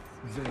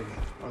 They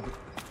are the...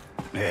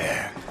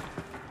 There.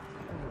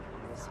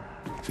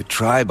 The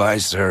tribe I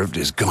served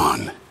is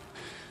gone.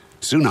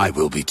 Soon I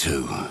will be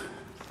too.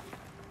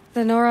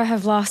 The Nora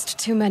have lost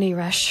too many,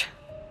 Resh.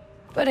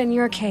 But in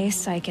your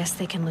case, I guess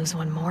they can lose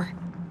one more.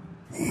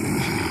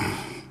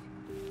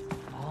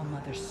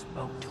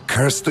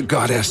 Curse the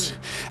goddess,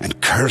 and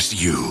curse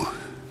you.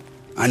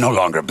 I no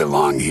longer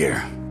belong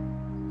here.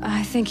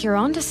 I think you're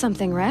onto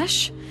something,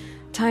 Resh.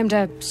 Time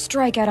to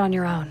strike out on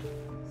your own.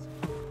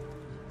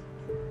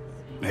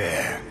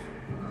 There.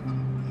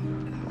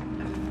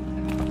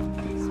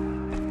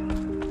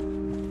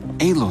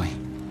 Aloy,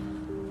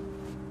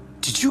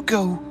 did you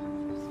go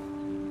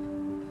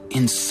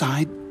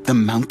inside the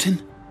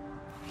mountain?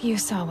 You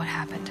saw what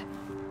happened.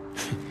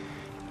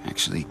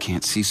 Actually,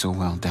 can't see so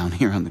well down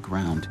here on the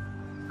ground.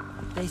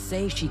 They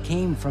say she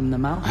came from the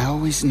mountain. I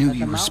always knew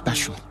you were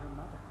special.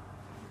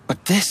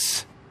 But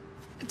this...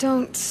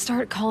 Don't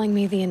start calling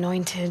me the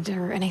Anointed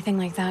or anything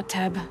like that,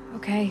 Teb,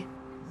 okay?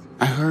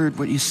 I heard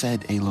what you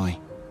said, Aloy.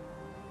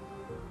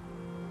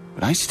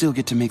 But I still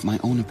get to make my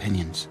own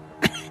opinions.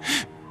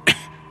 The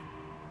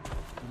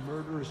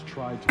murderers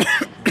tried to...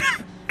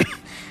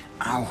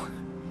 Ow.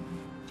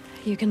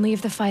 You can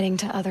leave the fighting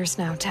to others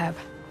now, Teb.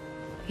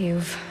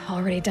 You've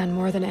already done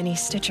more than any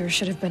Stitcher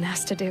should have been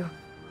asked to do.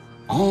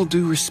 All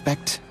due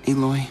respect,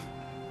 Aloy.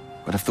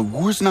 But if the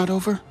war's not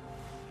over,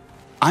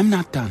 I'm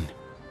not done.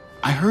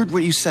 I heard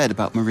what you said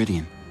about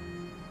Meridian.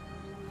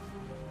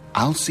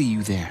 I'll see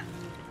you there.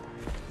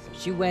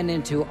 She went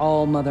into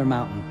All Mother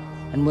Mountain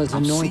and was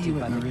I'll see anointed you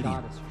by at the Meridian.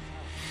 goddess.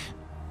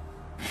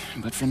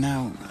 But for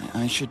now,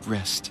 I should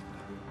rest.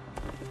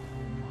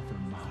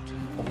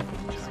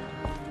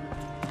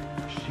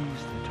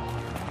 She's the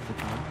daughter of the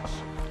goddess.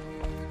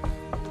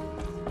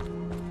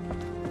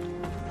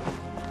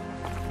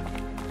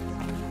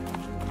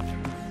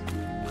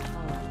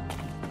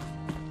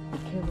 The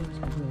killers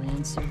will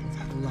answer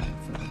with blood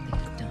for what they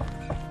have done.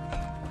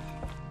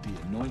 The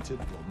anointed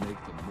will make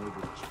the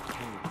murderers